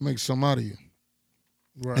make something out of you.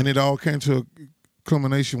 Right. And it all came to a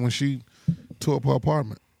culmination when she tore up her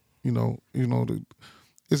apartment.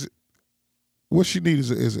 What she needs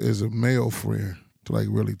is a male friend to like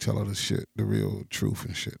really tell her the shit, the real truth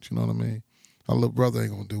and shit. You know what I mean? Her little brother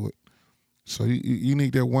ain't gonna do it. So you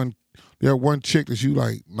need that one chick that you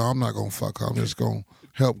like, no, I'm not gonna fuck her. I'm just gonna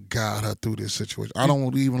help guide her through this situation. I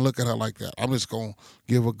don't even look at her like that. I'm just gonna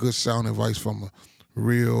give her good sound advice from a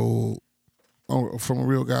real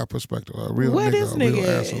guy perspective, a real what nigga, is a real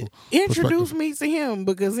nigga? asshole. Introduce me to him,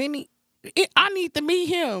 because I need to meet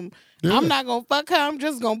him. Yeah. I'm not gonna fuck her. I'm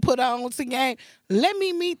just gonna put her on to game. Let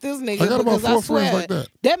me meet this nigga. I got about because 4 I swear, friends like that.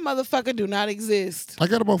 That motherfucker do not exist. I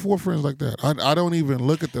got about 4 friends like that. I don't even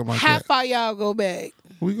look at them like How that. far y'all go back?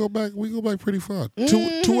 We go back pretty far. Two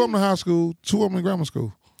of them in high school, 2 of them in grammar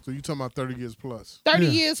school. So you talking about 30 years plus? 30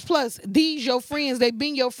 years plus. These your friends. They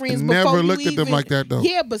been your friends Never before you looked at them even- like that, though.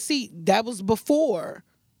 Yeah, but see, that was before.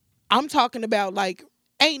 I'm talking about like,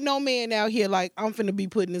 ain't no man out here like, I'm finna be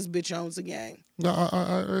putting this bitch on the game. No,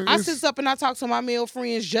 I sit up and I talk to my male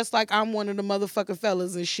friends just like I'm one of the motherfucking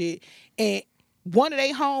fellas and shit. And one of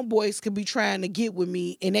they homeboys could be trying to get with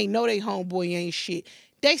me and they know they homeboy ain't shit.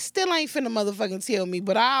 They still ain't finna motherfucking tell me,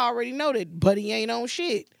 but I already know that buddy ain't on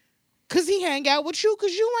shit. Cause he hang out with you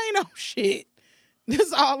cause you ain't on shit.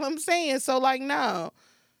 That's all I'm saying. So like, no.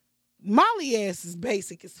 Molly ass is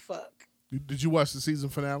basic as fuck. Did you watch the season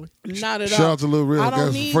finale? Not at all. Shout out to Lil Real. I Got don't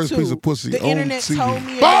his need first to. piece of pussy The on internet TV. told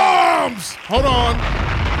me about Bombs! Hold on.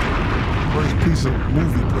 First piece of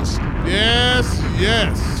movie pussy.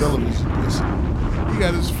 Yes. Television pussy. He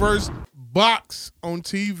got his first box on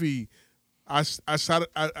TV. I shot it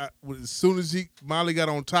as soon as Molly got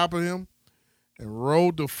on top of him and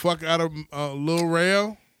rolled the fuck out of Lil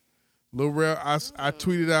Rel. Lil Rel, I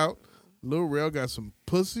tweeted out, Lil Rel got some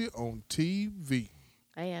pussy on TV.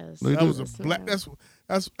 Yes. That was a black.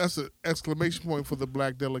 That's an exclamation point for the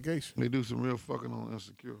black delegation. They do some real fucking on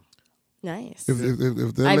Insecure. Nice. If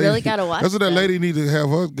that I lady, really gotta watch That's what that that. lady need to have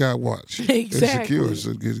her guy watch. Exactly. Insecure.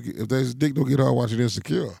 So if there's dick, don't get her watching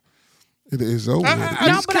Insecure. It's over.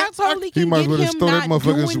 No, but I totally He can might as get well just him throw that not motherfucker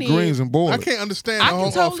in doing some greens it. and boil I it. can't understand I the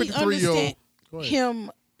whole can totally 53-year-old. understand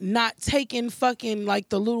him not taking fucking like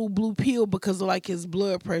the little blue pill because of like his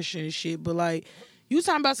blood pressure and shit. But like, you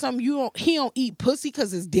talking about something he don't eat pussy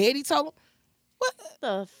because his daddy told him. What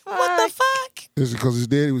the fuck? What the fuck? It's because his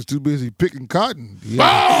daddy was too busy picking cotton.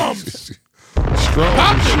 Bombs! Strong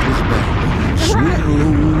and shit was back. Sweet,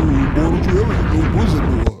 boy, don't you ever have no pussy,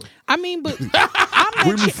 boy. I mean, but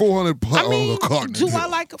Bring me 400 pounds I mean, of cotton. do I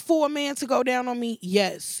like for a man to go down on me?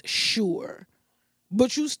 Yes, sure.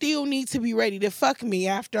 But you still need to be ready to fuck me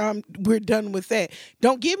after we're done with that.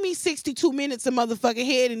 Don't give me 62 minutes of motherfucking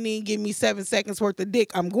head and then give me 7 seconds worth of dick.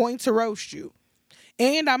 I'm going to roast you.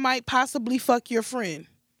 And I might possibly fuck your friend.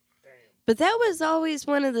 But that was always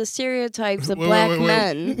one of the stereotypes of black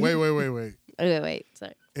men. Wait. Okay, wait.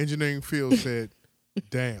 Sorry. Engineering Field said,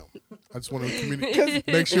 damn. I just want to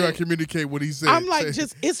make sure I communicate what he said. I'm like,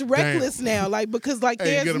 it's reckless now. Like, because like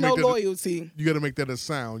Hey, you there's gotta no make that loyalty. You got to make that a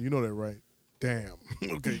sound. You know that, right? Damn.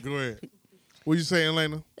 Okay, go ahead. What you saying,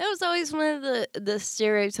 Elena? That was always one of the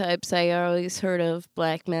stereotypes I always heard of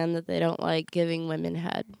black men, that they don't like giving women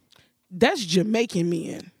head. That's Jamaican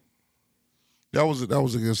men. That was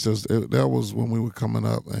against us. That was when we were coming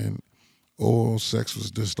up, and oral sex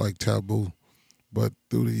was just like taboo. But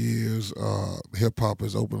through the years, hip hop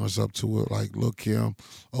has opened us up to it. Like Lil' Kim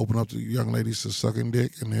opened up to young ladies to sucking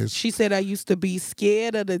dick, and She said I used to be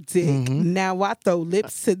scared of the dick. Mm-hmm. Now I throw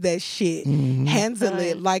lips to that shit. Handle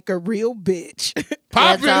it like a real bitch.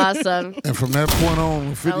 That's awesome. And from that point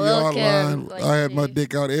on, 50-yard line, like I had my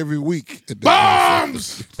dick out every week. At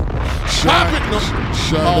Bombs! Shined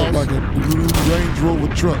up like a Range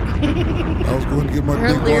Rover truck. I was going to get my Her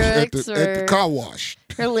dick washed at lyrics the car wash.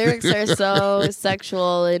 Her lyrics are so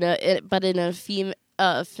sexual, but in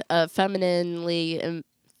a femininely,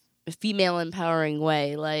 female empowering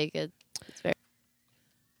way. Like it's very.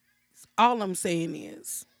 All I'm saying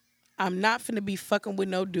is, I'm not finna be fucking with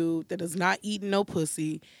no dude that is not eating no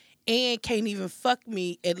pussy and can't even fuck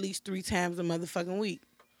me at least 3 times a motherfucking week.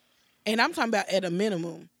 And I'm talking about at a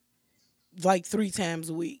minimum, like 3 times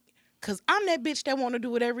a week. Cause I'm that bitch that want to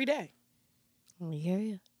do it every day. I hear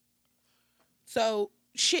you. So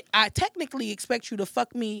shit, I technically expect you to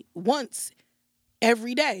fuck me once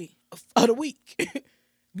every day of the week.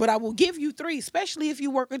 But I will give you 3, especially if you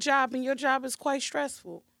work a job and your job is quite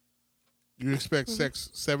stressful. You expect sex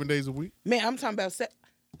 7 days a week? Man, I'm talking about sex.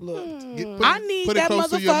 Look, Put I it- need put it that close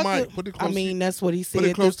to your motherfucker. mic. Put it close I mean, that's what he said. Put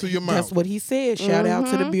it close to your mouth. That's what he said. Shout out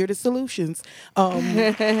to the Bearded Solutions. I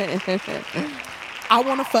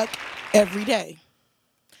want to fuck every day.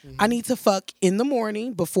 I need to fuck in the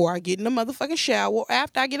morning before I get in the motherfucking shower,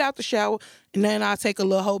 after I get out the shower, and then I'll take a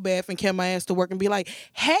little whole bath and carry my ass to work and be like,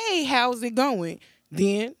 hey, how's it going?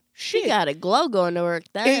 Then, shit. She got a glow going to work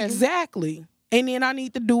then. Exactly. And then I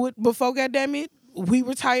need to do it before, goddammit, we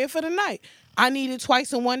retire for the night. I need it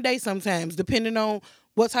twice in one day sometimes, depending on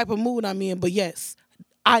what type of mood I'm in. But yes,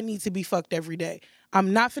 I need to be fucked every day.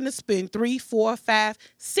 I'm not finna spend 3, 4, 5,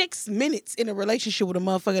 6 minutes in a relationship with a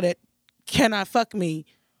motherfucker that cannot fuck me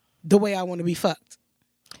the way I want to be fucked.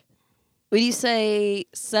 Would you say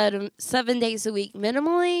 7 days a week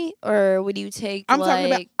minimally, or would you take? I'm talking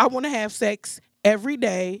about. I want to have sex every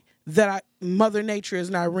day that Mother Nature is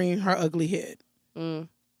not rearing her ugly head. Okay.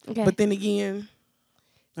 But then again,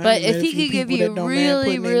 but if he could give you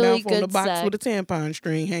really, really good on the box sex with a tampon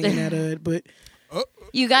string hanging out of it, but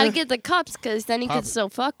you got to get the cups because then you can still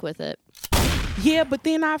fuck with it. Yeah, but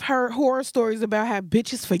then I've heard horror stories about how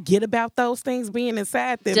bitches forget about those things being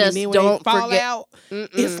inside them, Just and then when don't they fall forget. out,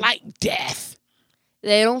 it's like death.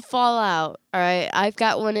 They don't fall out. All right, I've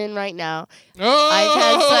got one in right now. I've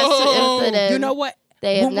had sex with it. You know what?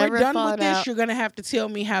 They have when never we're done fallen with this, out. you're gonna have to tell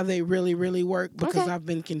me how they really, really work because Okay. I've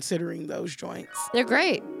been considering those joints. They're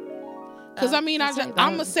great. Because I mean, That's right,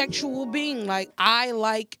 I'm a sexual being. Like I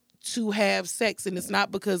like to have sex, and it's not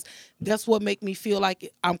because that's what make me feel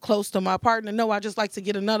like I'm close to my partner. No, I just like to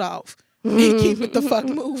get a nut off and keep it the fuck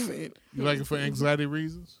moving. You like it for anxiety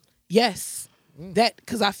reasons? Yes, that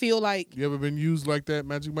because I feel like You ever been used like that,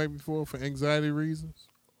 Magic Mike, before for anxiety reasons?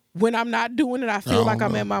 when I'm not doing it, I feel like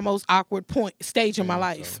I'm at my most awkward stage in my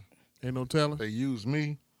life. Ain't no telling. They use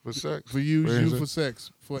me for sex. For you for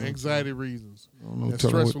sex, for anxiety reasons. I don't know And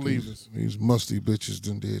telling stress what relievers. these musty bitches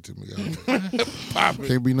done did to me.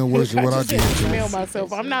 Can't be no worse than what I did to Smell them.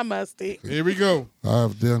 myself. I'm not musty. Here we go.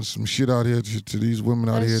 I've done some shit out here to these women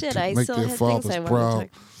out Oh, here shit, to I make still their had things fathers I wanted to proud.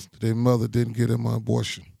 Their mother didn't get them an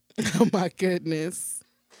abortion. Oh my goodness.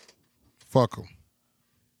 Fuck them.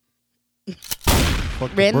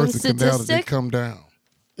 Fuck the Random birth canal that they statistic? come down.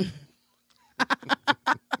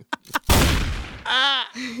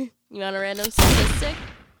 You want a random statistic?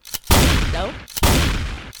 No.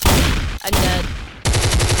 I'm dead.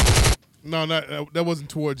 No, that wasn't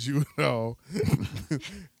towards you at all.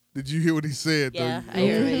 Did you hear what he said? Yeah, though? I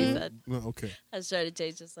heard what he said. No, okay. I was trying to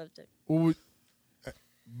change the subject. What would,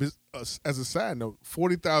 as a side note,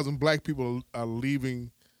 40,000 black people are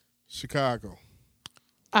leaving Chicago.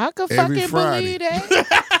 I could Every fucking Friday. believe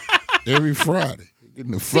that. Every Friday.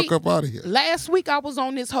 Getting the fuck up out of here. Last week I was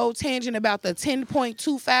on this whole tangent about the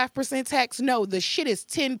 10.25% tax. No, the shit is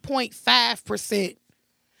 10.5%.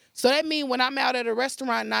 So that means when I'm out at a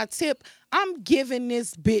restaurant and I tip, I'm giving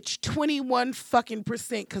this bitch 21 fucking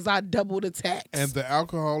percent because I doubled the tax. And the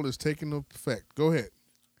alcohol is taking effect. Go ahead.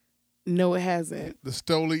 No, it hasn't. The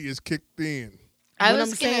Stoli is kicked in. I What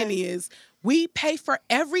was I'm saying is, we pay for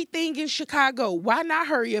everything in Chicago. Why not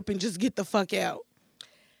hurry up and just get the fuck out?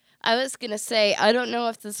 I was gonna say I don't know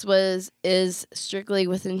if this is strictly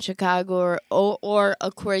within Chicago or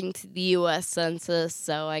according to the U.S. Census.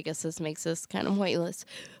 So I guess this makes this kind of pointless.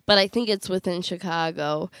 But I think it's within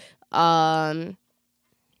Chicago. Black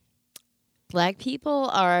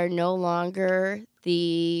people are no longer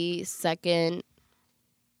the second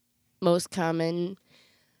most common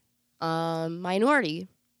minority.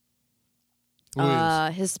 Who is?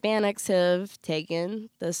 Hispanics have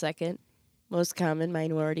taken the second most common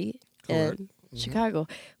minority in Chicago.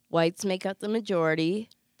 Whites make up the majority,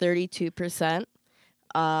 32%.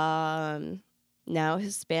 Now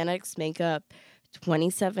Hispanics make up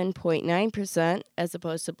 27.9% as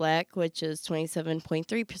opposed to black, which is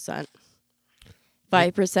 27.3%.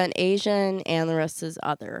 5% Asian, and the rest is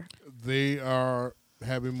other. They are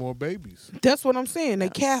having more babies. That's what I'm saying. They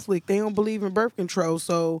Catholic. They don't believe in birth control.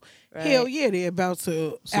 So hell yeah, they're about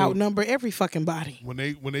to outnumber every fucking body. When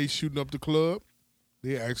they shooting up the club,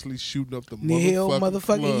 they actually shooting up the Hell motherfucking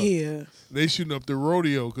club. yeah. They shooting up the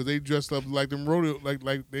rodeo because they dressed up like them rodeo, like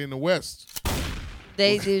they in the West.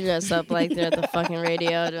 They do dress up like they're at the fucking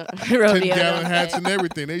rodeo. 10-gallon hats and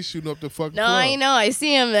everything. They shooting up the fucking No, club. I know. I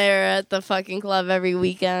see them there at the fucking club every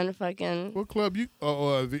weekend. Fucking. What club you?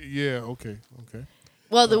 Yeah. Okay.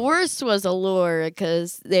 Well, the worst was Allure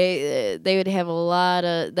because they would have a lot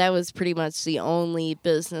of. That was pretty much the only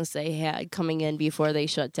business they had coming in before they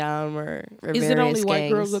shut down. Were Is it only various white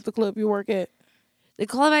gangs. girls at the club you work at? The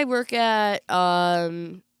club I work at,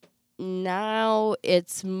 now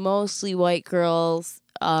it's mostly white girls.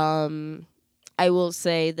 I will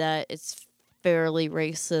say that it's fairly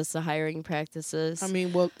racist, the hiring practices. I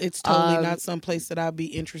mean, well, it's totally not some place that I'd be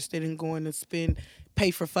interested in going to pay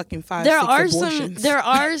for fucking 5, 6 abortions. There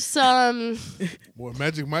are some. Boy,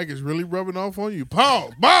 Magic Mike is really rubbing off on you.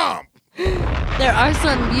 Pause. Bomb. There are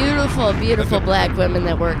some beautiful, beautiful black women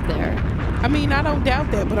that work there. I mean, I don't doubt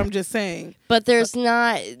that, but I'm just saying. But there's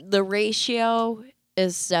not, the ratio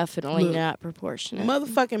is definitely Look, not proportionate.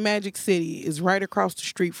 Motherfucking Magic City is right across the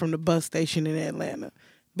street from the bus station in Atlanta.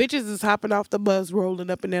 Bitches is hopping off the bus, rolling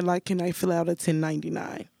up, and they're like, "Can I fill out a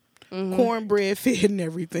 1099?" Cornbread fed and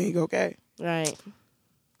everything. Okay, right.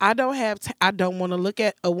 I don't have. I don't want to look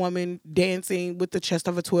at a woman dancing with the chest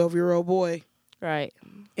of a 12-year-old boy. Right.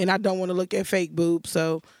 And I don't want to look at fake boobs.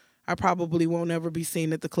 So I probably won't ever be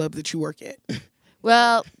seen at the club that you work at.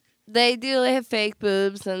 Well, they do have fake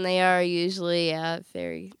boobs, and they are usually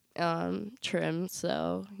very trim.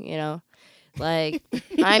 So like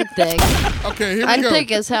I'm thick. Okay, here we I'm go.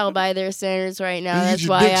 thick as hell by their standards right now. You That's get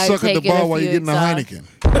your why dick I'm sucked at the taking bar a while few you're getting a exotic. Heineken.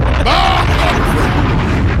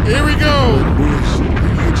 Here we go. Bullshit. You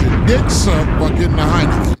get your dick sucked while getting a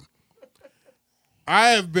Heineken. I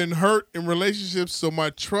have been hurt in relationships, so my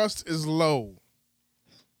trust is low.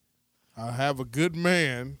 I have a good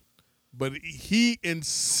man, but he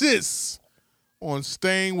insists on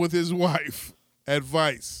staying with his wife.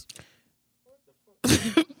 Advice.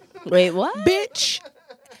 Wait, what? Bitch,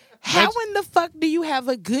 how in the fuck do you have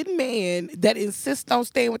a good man that insists on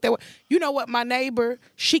staying with that? You know what? My neighbor,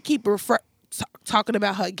 she keep talking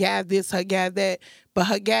about her guy this, her guy that, but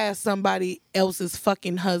her guy is somebody else's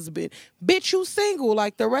fucking husband. Bitch, you single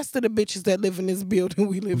like the rest of the bitches that live in this building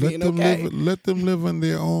we live in, okay? Let them live in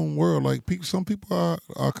their own world. Like some people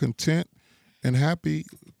are content and happy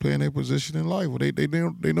playing their position in life. They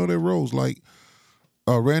know their roles. Like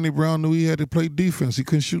Randy Brown knew he had to play defense. He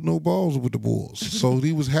couldn't shoot no balls with the Bulls, so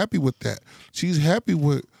he was happy with that. She's happy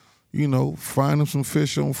with finding some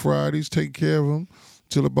fish on Fridays, take care of him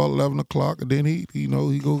till about 11 o'clock, and then he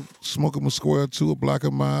go smoke him a square or two, a Black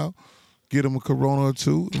and Mild, get him a Corona or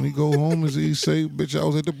two, and he go home and he say, "Bitch, I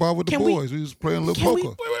was at the bar with the boys. We was playing a little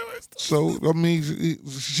poker." So I mean,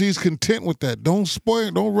 she's content with that. Don't spoil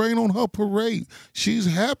it. Don't rain on her parade. She's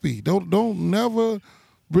happy. Don't never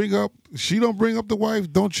bring up. She don't bring up the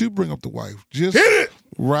wife. Don't you bring up the wife? Just hit it.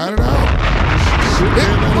 Ride it out. Sit there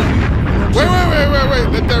and wait.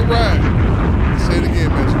 Let that ride. Say it again,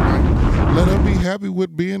 Magic. Let her be happy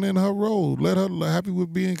with being in her role. Let her happy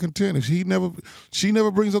with being content. If she never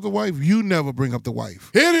brings up the wife, you never bring up the wife.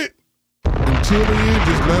 Hit it. Until the end,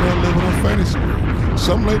 just let her live in her fantasy world.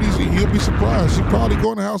 Some ladies, you'll be surprised. She probably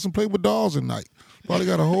go in the house and play with dolls at night. Probably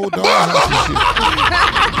got a whole doll house and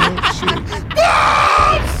shit.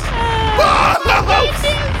 Bombs!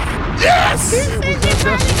 Yes! Do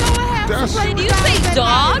you say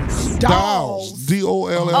dogs? Dolls.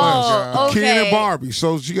 D-O-L-L-S. Oh, okay. Ken and Barbie.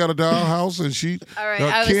 So she got a doll house and she All right,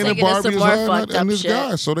 I was Ken and thinking of Barbie some is more her fucked and up this shit.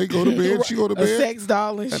 guy. So they go to bed, she go to A bed. sex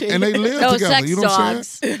doll and shit. And they live No, together. sex You know what I'm dogs.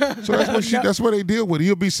 saying? So that's what they deal with.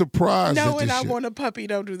 You'll be surprised No, at this and I shit. want a puppy.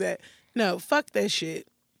 Don't do that. No, fuck that shit.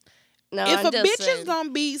 No, If I'm a just bitch saying. is gonna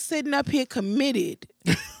be sitting up here committed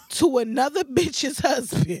to another bitch's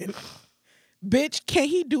husband, bitch, can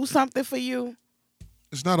he do something for you?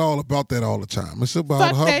 It's not all about that all the time. It's about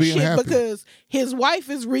Fuck her that being shit happy. because his wife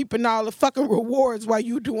is reaping all the fucking rewards while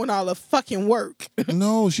you doing all the fucking work.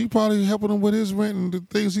 No, she probably helping him with his rent and the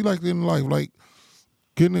things he likes in life, like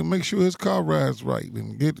make sure his car rides right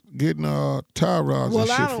and getting tire rods Well,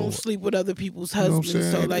 and shit I for don't it. sleep with other people's You know what I'm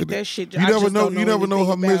husbands, so saying? like that shit. You I never just know. don't You never know anything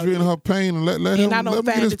her about misery it. and her pain, and let him And I don't let him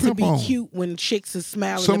get find his it to pimp be on. cute when chicks are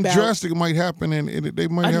smiling Something about drastic might happen, and they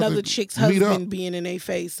might have another to chick's meet up. husband being in their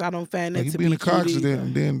face. I don't find that Like he to be be in a car cute accident, either.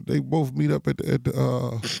 and then they both meet up at the At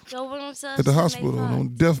the hospital on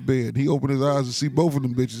deathbed. He opened his eyes to see both of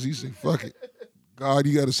them bitches. He said, "Fuck it, God,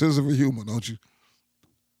 you got a sense of a humor, don't you?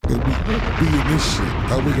 Be in this shit.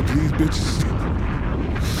 I wake up to these bitches.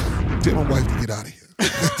 Tell my wife to get out of here.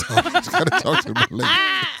 Gotta talk to me later."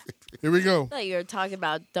 Here we go. I thought you were talking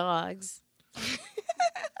about dogs.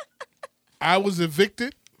 I was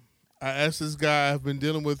evicted. I asked this guy I've been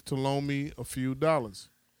dealing with to loan me a few dollars.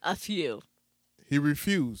 A few. He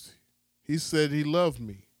refused. He said he loved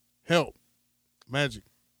me. Help. Magic.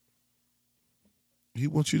 He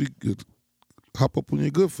wants you to hop up on your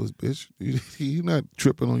good foot, bitch. He not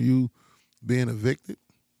tripping on you being evicted.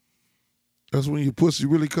 That's when your pussy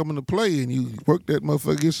really come into play and you work that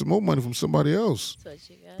motherfucker, get some more money from somebody else. That's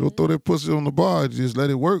what you got. Don't throw that pussy on the bar, just let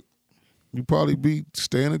it work. You probably be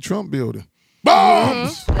staying in the Trump building.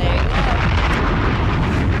 Bombs! There you go.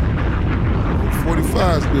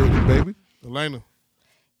 45's building, baby. Elena.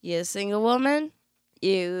 You're a single woman.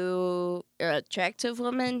 You're an attractive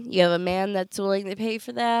woman. You have a man that's willing to pay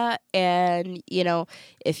for that. And,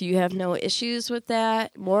 if you have no issues with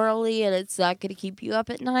that morally and it's not going to keep you up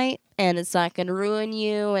at night and it's not going to ruin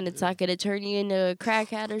you and it's not going to turn you into a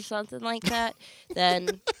crackhead or something like that,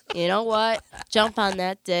 then you know what? Jump on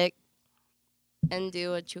that dick and do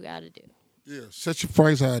what you got to do. Yeah, set your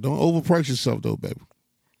price high. Don't overprice yourself, though, baby.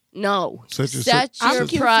 No. Set your I'm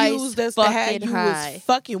price confused as to how fucking you high. was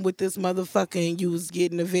fucking with this motherfucker and you was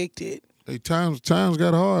getting evicted. Hey, times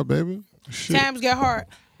got hard, baby. Shit. Times get hard.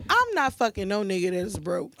 I'm not fucking no nigga that is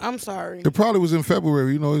broke. I'm sorry. It probably was in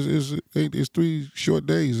February. It's 3 short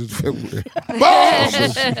days in February.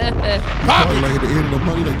 Bombs! Probably like at the end of the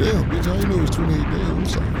month, like, damn, bitch, I didn't know it was 28 days. I'm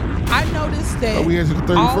sorry. I noticed that we answered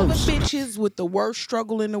the all the 31st. bitches with the worst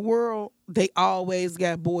struggle in the world, they always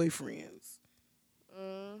got boyfriends.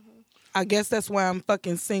 I guess that's why I'm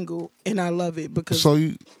fucking single, and I love it because So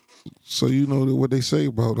you know what they say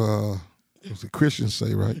about what the Christians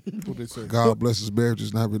say, right? What they say? God blesses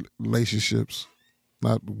marriages, not relationships,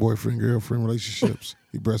 not boyfriend girlfriend relationships.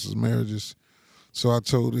 He blesses marriages. So I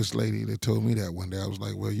told this lady that told me that one day. I was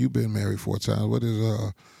like, "Well, you've been married 4 times. What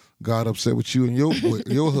is God upset with you and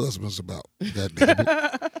your husbands about? God damn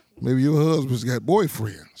it. Maybe your husband's got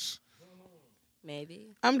boyfriends Maybe.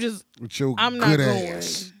 with your I'm not good going.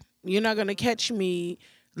 ass." You're not gonna catch me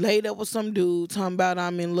laid up with some dude talking about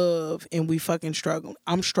I'm in love and we fucking struggling.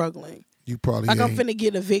 I'm struggling. You probably Like I'm ain't. finna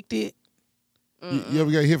get evicted. You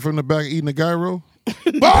ever got hit from the back eating a gyro? Not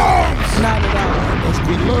at all. That's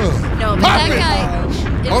good love. No, but that guy. if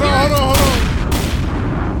Hold you're- on.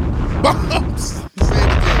 Bombs. Say it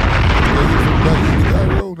again. You got hit from the back eating a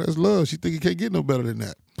gyro? That's love. She think it can't get no better than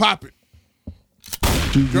that. Pop it.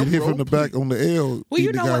 You get Drum hit roll, from the back on the L Well, you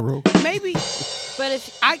eating a know gyro. what? Maybe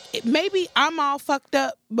But maybe I'm all fucked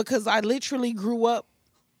up because I literally grew up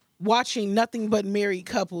watching nothing but married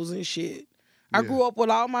couples and shit. I grew up with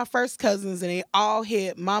all my first cousins and they all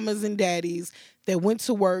had mamas and daddies that went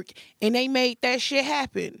to work and they made that shit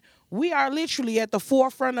happen. We are literally at the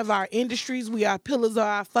forefront of our industries. We are pillars of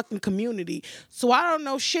our fucking community. So I don't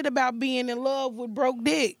know shit about being in love with broke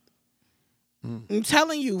dick. I'm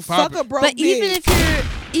telling you, fuck a broke But dick.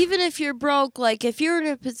 even if you're broke, like if you're in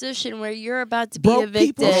a position where you're about to be Broke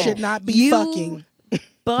evicted, people should not be you fucking.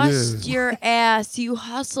 bust Yeah. your ass. You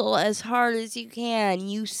hustle as hard as you can.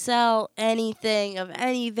 You sell anything of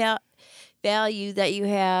any value that you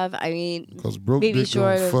have. I mean, Because broke maybe dick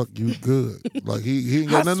short gonna of. fuck you good. Like he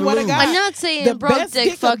ain't got I nothing swear to to lose. God. I'm not saying The broke best dick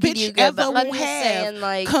dick a fucking bitch you good, but ever I'm will just have saying,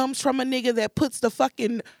 like, comes from a nigga that puts the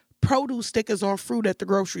fucking produce stickers on fruit at the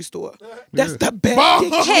grocery store. That's the best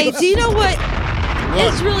dick. hey, do you know what?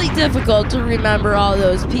 It's really difficult to remember all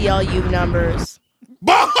those PLU numbers.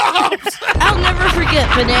 I'll never forget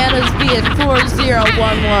bananas being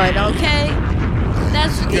 4011, okay?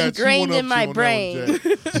 That's Got you ingrained one in up my you on that brain. one,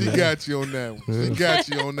 Jack. She got you on that one. She got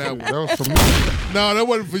you on that one. That was for me. No, that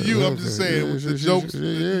wasn't for you. I'm just saying Yeah, with the she- jokes.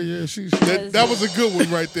 Yeah. She's That was a good one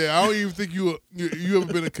right there. I don't even think you ever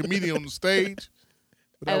been a comedian on the stage,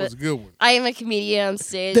 but that was a good one. I am a comedian on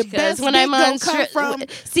stage The because best when dick I'm on gonna come from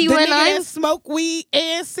see the when nigga I'm that smoke weed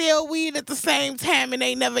and sell weed at the same time and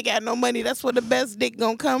they never got no money. That's where the best dick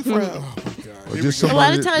gonna come from. Or just A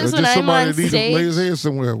lot of somebody- times or when just I'm somebody on that need to lay his stage- head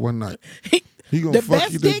somewhere one night. He gonna The fuck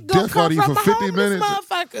best you to dick gonna death out come of you from for a 50 homeless minutes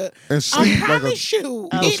motherfucker. and I sleep like a. promise you.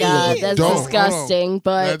 Oh Idiot. God, that's dog. disgusting.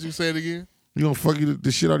 But Glad you say it again. You gonna fuck you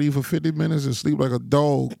the shit out of you for 50 minutes and sleep like a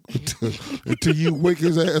dog until you wake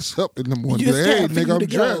his ass up in the morning. It's Hey, time for you nigga, to I'm go.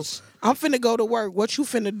 dressed. I'm finna go to work. What you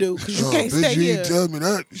finna do? Because you Oh, can't bitch, stay you here. ain't tell me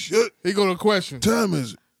that shit. He go to question. Time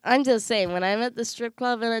is it? I'm just saying, when I'm at the strip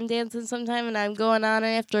club and I'm dancing sometime and I'm going on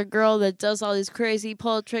after a girl that does all these crazy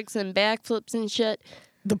pole tricks and backflips and shit,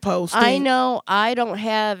 The post. I know I don't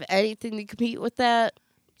have anything to compete with that,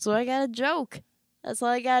 so I gotta joke. That's all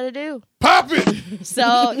I gotta do. Pop it.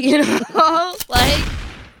 So, you know, like,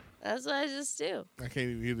 that's what I just do. I can't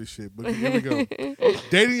even hear this shit, but here we go.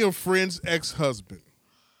 Dating a friend's ex-husband.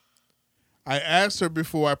 I asked her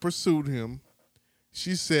before I pursued him.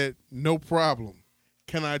 She said, no problem.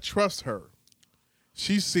 Can I trust her?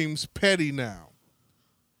 She seems petty now.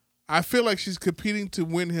 I feel like she's competing to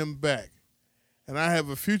win him back, and I have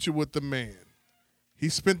a future with the man. He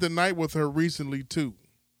spent the night with her recently, too.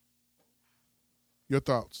 Your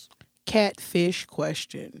thoughts? Catfish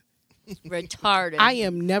question. Retarded. I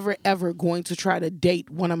am never ever going to try to date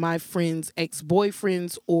one of my friends'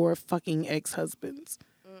 ex-boyfriends or fucking ex-husbands.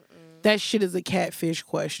 That shit is a catfish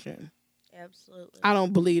question. Absolutely. I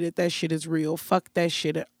don't believe that shit is real. Fuck that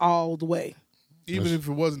shit all the way. Even if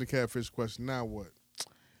it wasn't a catfish question, now what?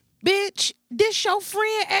 Bitch, this your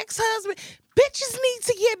friend ex-husband. Bitches need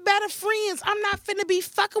to get better friends. I'm not finna be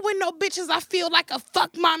fucking with no bitches I feel like a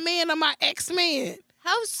fuck my man or my ex-man.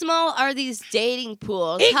 How small are these dating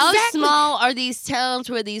pools? How Exactly. small are these towns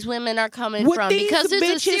where these women are coming Would from? these Because there's a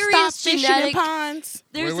bitches serious stop fishing in genetic ponds?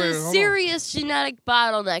 there's Wait, a hold on. serious genetic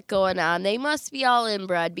bottleneck going on. They must be all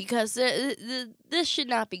inbred because this should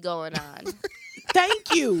not be going on.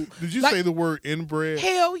 Thank you. Did you Like- say the word inbred?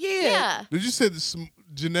 Hell yeah. Yeah. Did you say the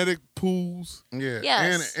genetic pools? Yeah.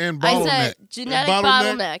 Yes. And I bottleneck. said genetic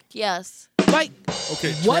bottleneck? bottleneck. Yes. Like,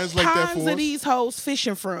 Okay, what translate that ponds for are us. these hoes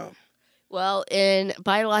fishing from? Well, in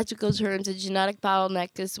biological terms, a genetic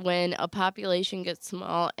bottleneck is when a population gets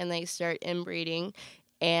small and they start inbreeding.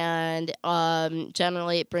 And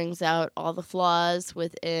generally, it brings out all the flaws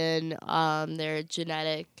within their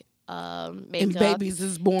genetic makeup. And babies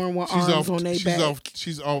is born with arms on their back.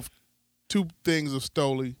 She's off 2 things of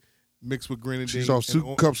Stoli mixed with grenadine. She's off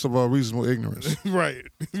 2 cups of reasonable ignorance. right.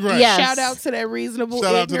 Yes. Shout out to that reasonable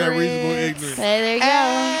Shout ignorance. out to that reasonable ignorance. Hey, there you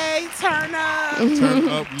Hey, turn up. Turn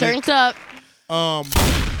up. go. Turns up.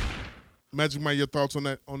 Magic Mike, your thoughts on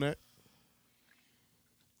that?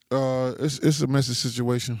 It's a messy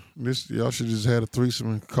situation. Y'all should just had a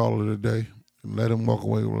threesome and call it a day and let him walk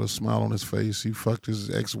away with a smile on his face. He fucked his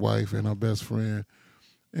ex-wife and her best friend.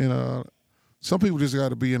 And some people just got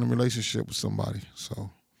to be in a relationship with somebody. So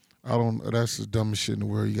that's the dumbest shit in the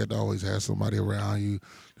world. You got to always have somebody around you.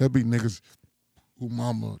 There'll be niggas who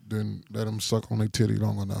mama didn't let them suck on their titty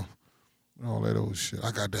long enough. All that old shit. I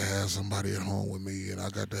got to have somebody at home with me, and I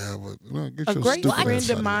got to have a great friend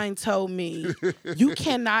of mine told me, you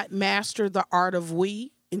cannot master the art of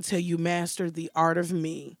we until you master the art of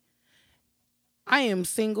me. I am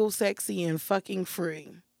single, sexy, and fucking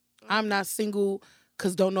free. I'm not single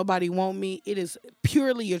because don't nobody want me. It is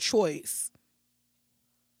purely a choice.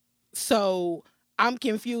 So I'm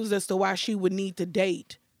confused as to why she would need to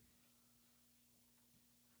date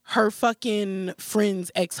her fucking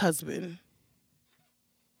friend's ex-husband.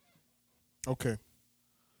 Okay.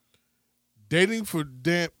 Dating for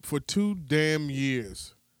 2 damn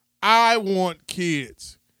years. I want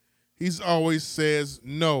kids. He's always says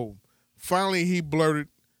no. Finally, he blurted,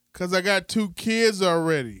 "'Cause I got 2 kids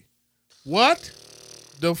already." What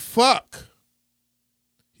the fuck?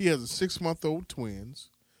 He has a 6-month-old twins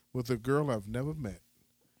with a girl I've never met.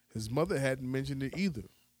 His mother hadn't mentioned it either.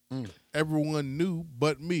 Everyone knew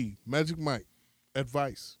but me. Magic Mike,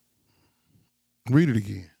 advice. Read it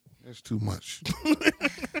again. That's too much.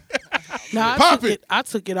 No, Pop it. I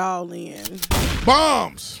took it all in.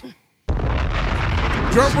 Bombs.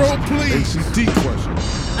 Drum roll, please. ACT question.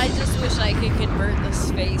 I just wish I could convert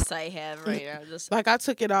this face I have right now. Just Like I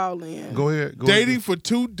took it all in. Go ahead. Dating for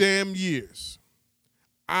 2 damn years.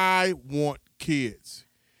 I want kids.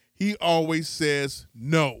 He always says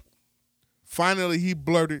no. Finally, he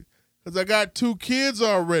blurted, "'Cause I got 2 kids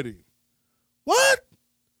already." What?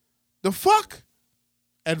 The fuck?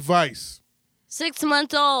 Advice.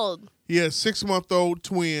 6-month-old. He has 6-month-old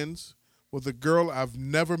twins with a girl I've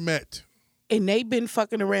never met. And they've been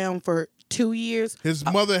fucking around for 2 years. His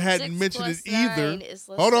mother hadn't 6 mentioned plus it either. 9 is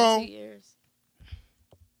less Hold than on. 2 years.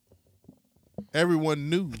 Everyone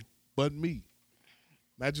knew but me.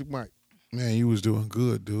 Magic Mike. Man, you was doing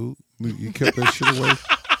good, dude. You kept that shit away.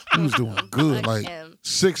 You was doing good. Like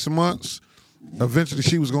 6 months. Eventually,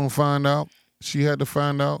 she was gonna find out. She had to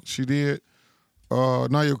find out. She did.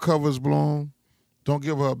 Now your cover's blown. Don't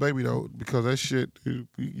give her a baby though, because that shit.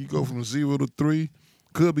 You go from 0 to 3.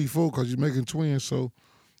 Could be 4 because you're making twins. So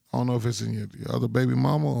I don't know if it's in your other baby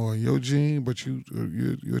mama or your gene, but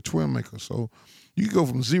you're a twin maker. So you can go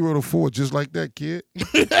from 0 to 4 just like that, kid.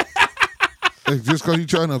 Just because you're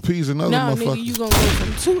trying to appease another motherfucker. Nigga, you gonna go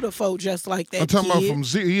from 2 to 4 just like that. I'm talking kid. about from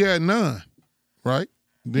 0. He had none, right?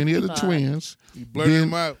 Then he had the twins. He blurted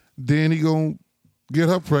them out. Then he gonna get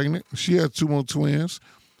her pregnant. She had 2 more twins.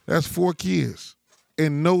 That's 4 kids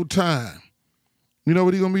in no time. You know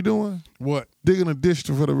what he gonna be doing? What? Digging a ditch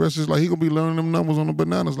for the rest of his life. He gonna be learning them numbers on the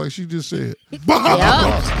bananas like she just said. The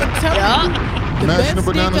Mashing best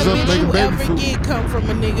the bananas up, nigga making you baby ever food. get come from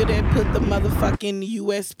a nigga that put the motherfucking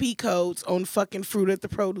USP codes on fucking fruit at the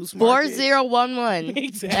produce market. 4011.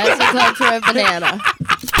 Exactly. That's the code for a banana.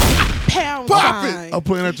 Pound Pop it. sign. I'm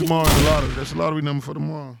playing that tomorrow in the lottery. That's the lottery number for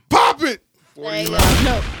tomorrow. Pop it. There you go.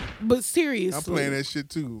 No, but seriously. I'm playing that shit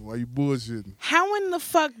too. Why you bullshitting? How in the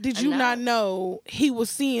fuck did you know. not know he was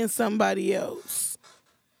seeing somebody else?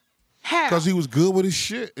 How? Because he was good with his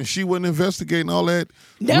shit and she wasn't investigating all that.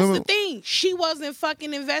 That's Remember- the thing. She wasn't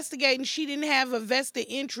fucking investigating. She didn't have a vested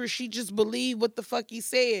interest. She just believed what the fuck he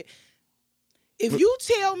said. If you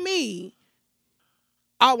tell me,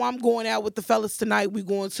 oh, I'm going out with the fellas tonight, we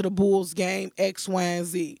going to the Bulls game, X, Y, and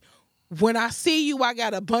Z. When I see you, I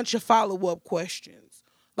got a bunch of follow-up questions.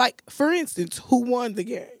 Like, for instance, who won the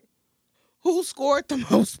game? Who scored the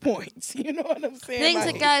most points? You know what I'm saying? Things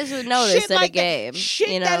Like, that guys would notice shit at like a game. That, shit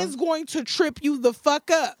you know? that is going to trip you the fuck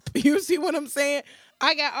up. You see what I'm saying?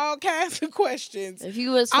 I got all kinds of questions. If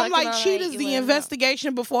you was I'm fucking like, all cheat right, is you the wouldn't know.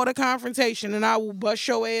 investigation before the confrontation, and I will bust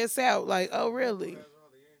your ass out. Like, oh, really?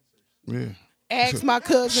 Yeah. Ask my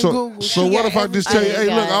cousin Google. So She what got if I just tell you, everything.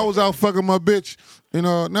 hey, Oh, look, God. I was out fucking my bitch, and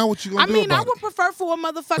now what you gonna I do mean, about I would it? prefer for a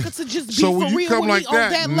motherfucker to just be So for when you real come when like he on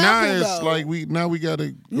that, that now level, it's though. like we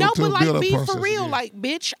gotta go No, to but the like build-up be process for real. again. Like,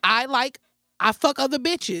 bitch, I like I fuck other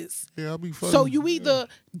bitches. Yeah, I'll be fucking. So you either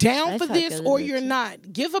down I for fuck this other or you're bitches.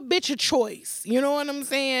 not. Give a bitch a choice. You know what I'm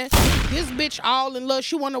saying? This bitch all in love.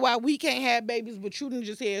 She wonder why we can't have babies, but you done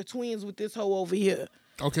just had twins with this hoe over here.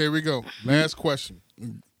 Okay, here we go. Last question.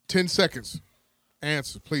 10 seconds.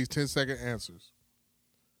 Answer, please. 10-second answers.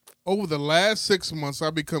 Over the last 6 months,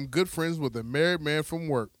 I've become good friends with a married man from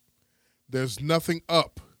work. There's nothing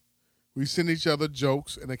up. We send each other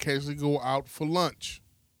jokes and occasionally go out for lunch.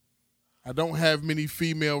 I don't have many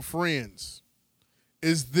female friends.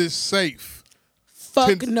 Is this safe?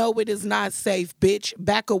 Fuck no, it is not safe, bitch.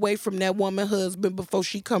 Back away from that woman husband before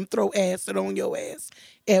she come throw acid on your ass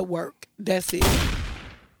at work. That's it.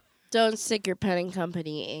 Don't stick your pen in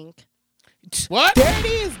company ink. What? There it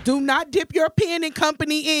is. Do not dip your pen in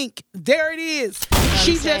company ink. There it is.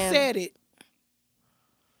 She just saying. said it.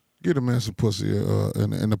 Get a man some pussy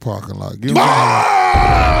in the parking lot. Give him Do not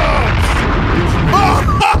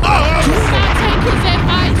take his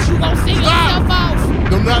advice. You gonna sing yourself off.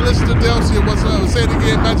 Do not listen to Delcia whatsoever. Say it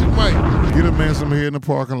again, Magic Mike. Get a man some head in the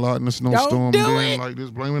parking lot in the snowstorm. Don't do and then, it. like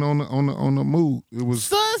this, blame it on the mood. It was.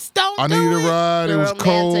 Sus, don't I do needed it. a ride. The It was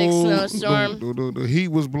romantic cold. snowstorm. The heat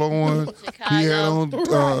was blowing. He had on.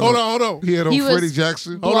 Hold on. He had on He was Freddie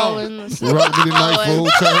Jackson. Blowing the snow. Rock me the night for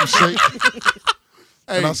old time's sake.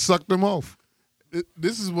 And I Hey, sucked him off.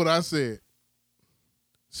 this is what I said.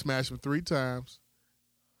 Smash him 3 times.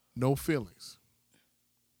 No feelings.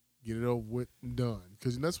 Get it over with and done.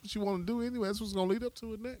 Because that's what you want to do anyway. That's what's going to lead up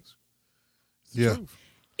to it next. It's the Yeah. truth.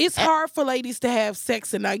 It's hard for ladies to have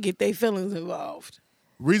sex and not get their feelings involved.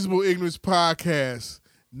 Reasonable Ignorance Podcast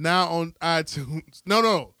now on iTunes.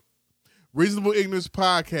 No. Reasonable Ignorance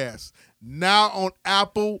Podcast now on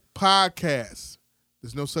Apple Podcasts.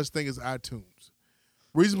 There's no such thing as iTunes.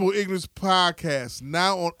 Reasonable Ignorance Podcast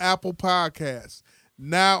now on Apple Podcasts,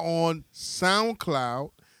 now on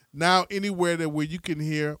SoundCloud, now anywhere that where you can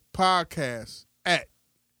hear podcasts at.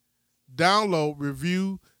 Download,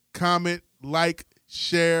 review, comment, like,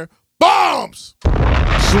 share. Bombs! Soon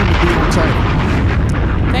to be on title.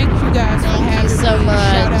 Thank you guys for Thank you having so me.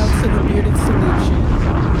 much. Shout out to the Bearded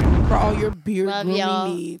Solution for all your beard Love grooming y'all.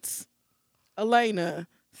 needs. Elena,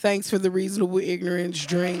 thanks for the Reasonable Ignorance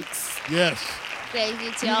drinks. Yes. Thank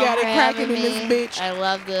you to You y'all got for it cracking having in me. this bitch. I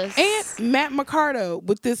love this. And Matt Mercado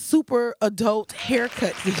with this super adult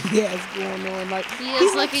haircut that he has going on. Like He is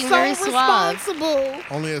looks looking so very suave. responsible.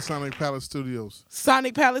 Only at Sonic Palace Studios.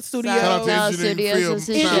 Sonic Palace Studios. Shout out to Sound Engineering Studios Field. is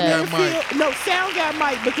his Sound shit. Guy Mike. No, Sound Guy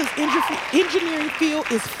Mike, because Engineering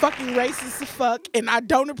Field is fucking racist as fuck, and I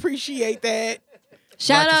don't appreciate that.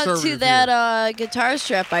 Shout Black out to conservative that guitar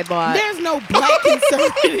strap I bought. There's no black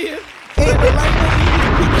conservative. And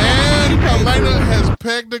And Elena has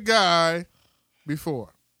pegged a guy before.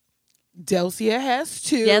 Delcia has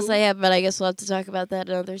too. Yes, I have, but I guess we'll have to talk about that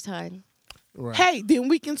another time. Right. Hey, then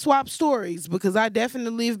we can swap stories because I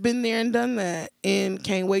definitely have been there and done that and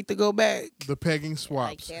can't wait to go back. The pegging I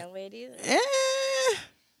swaps. can't wait either. Eh.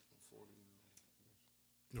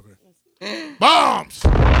 Okay. Bombs!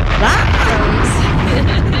 Bye.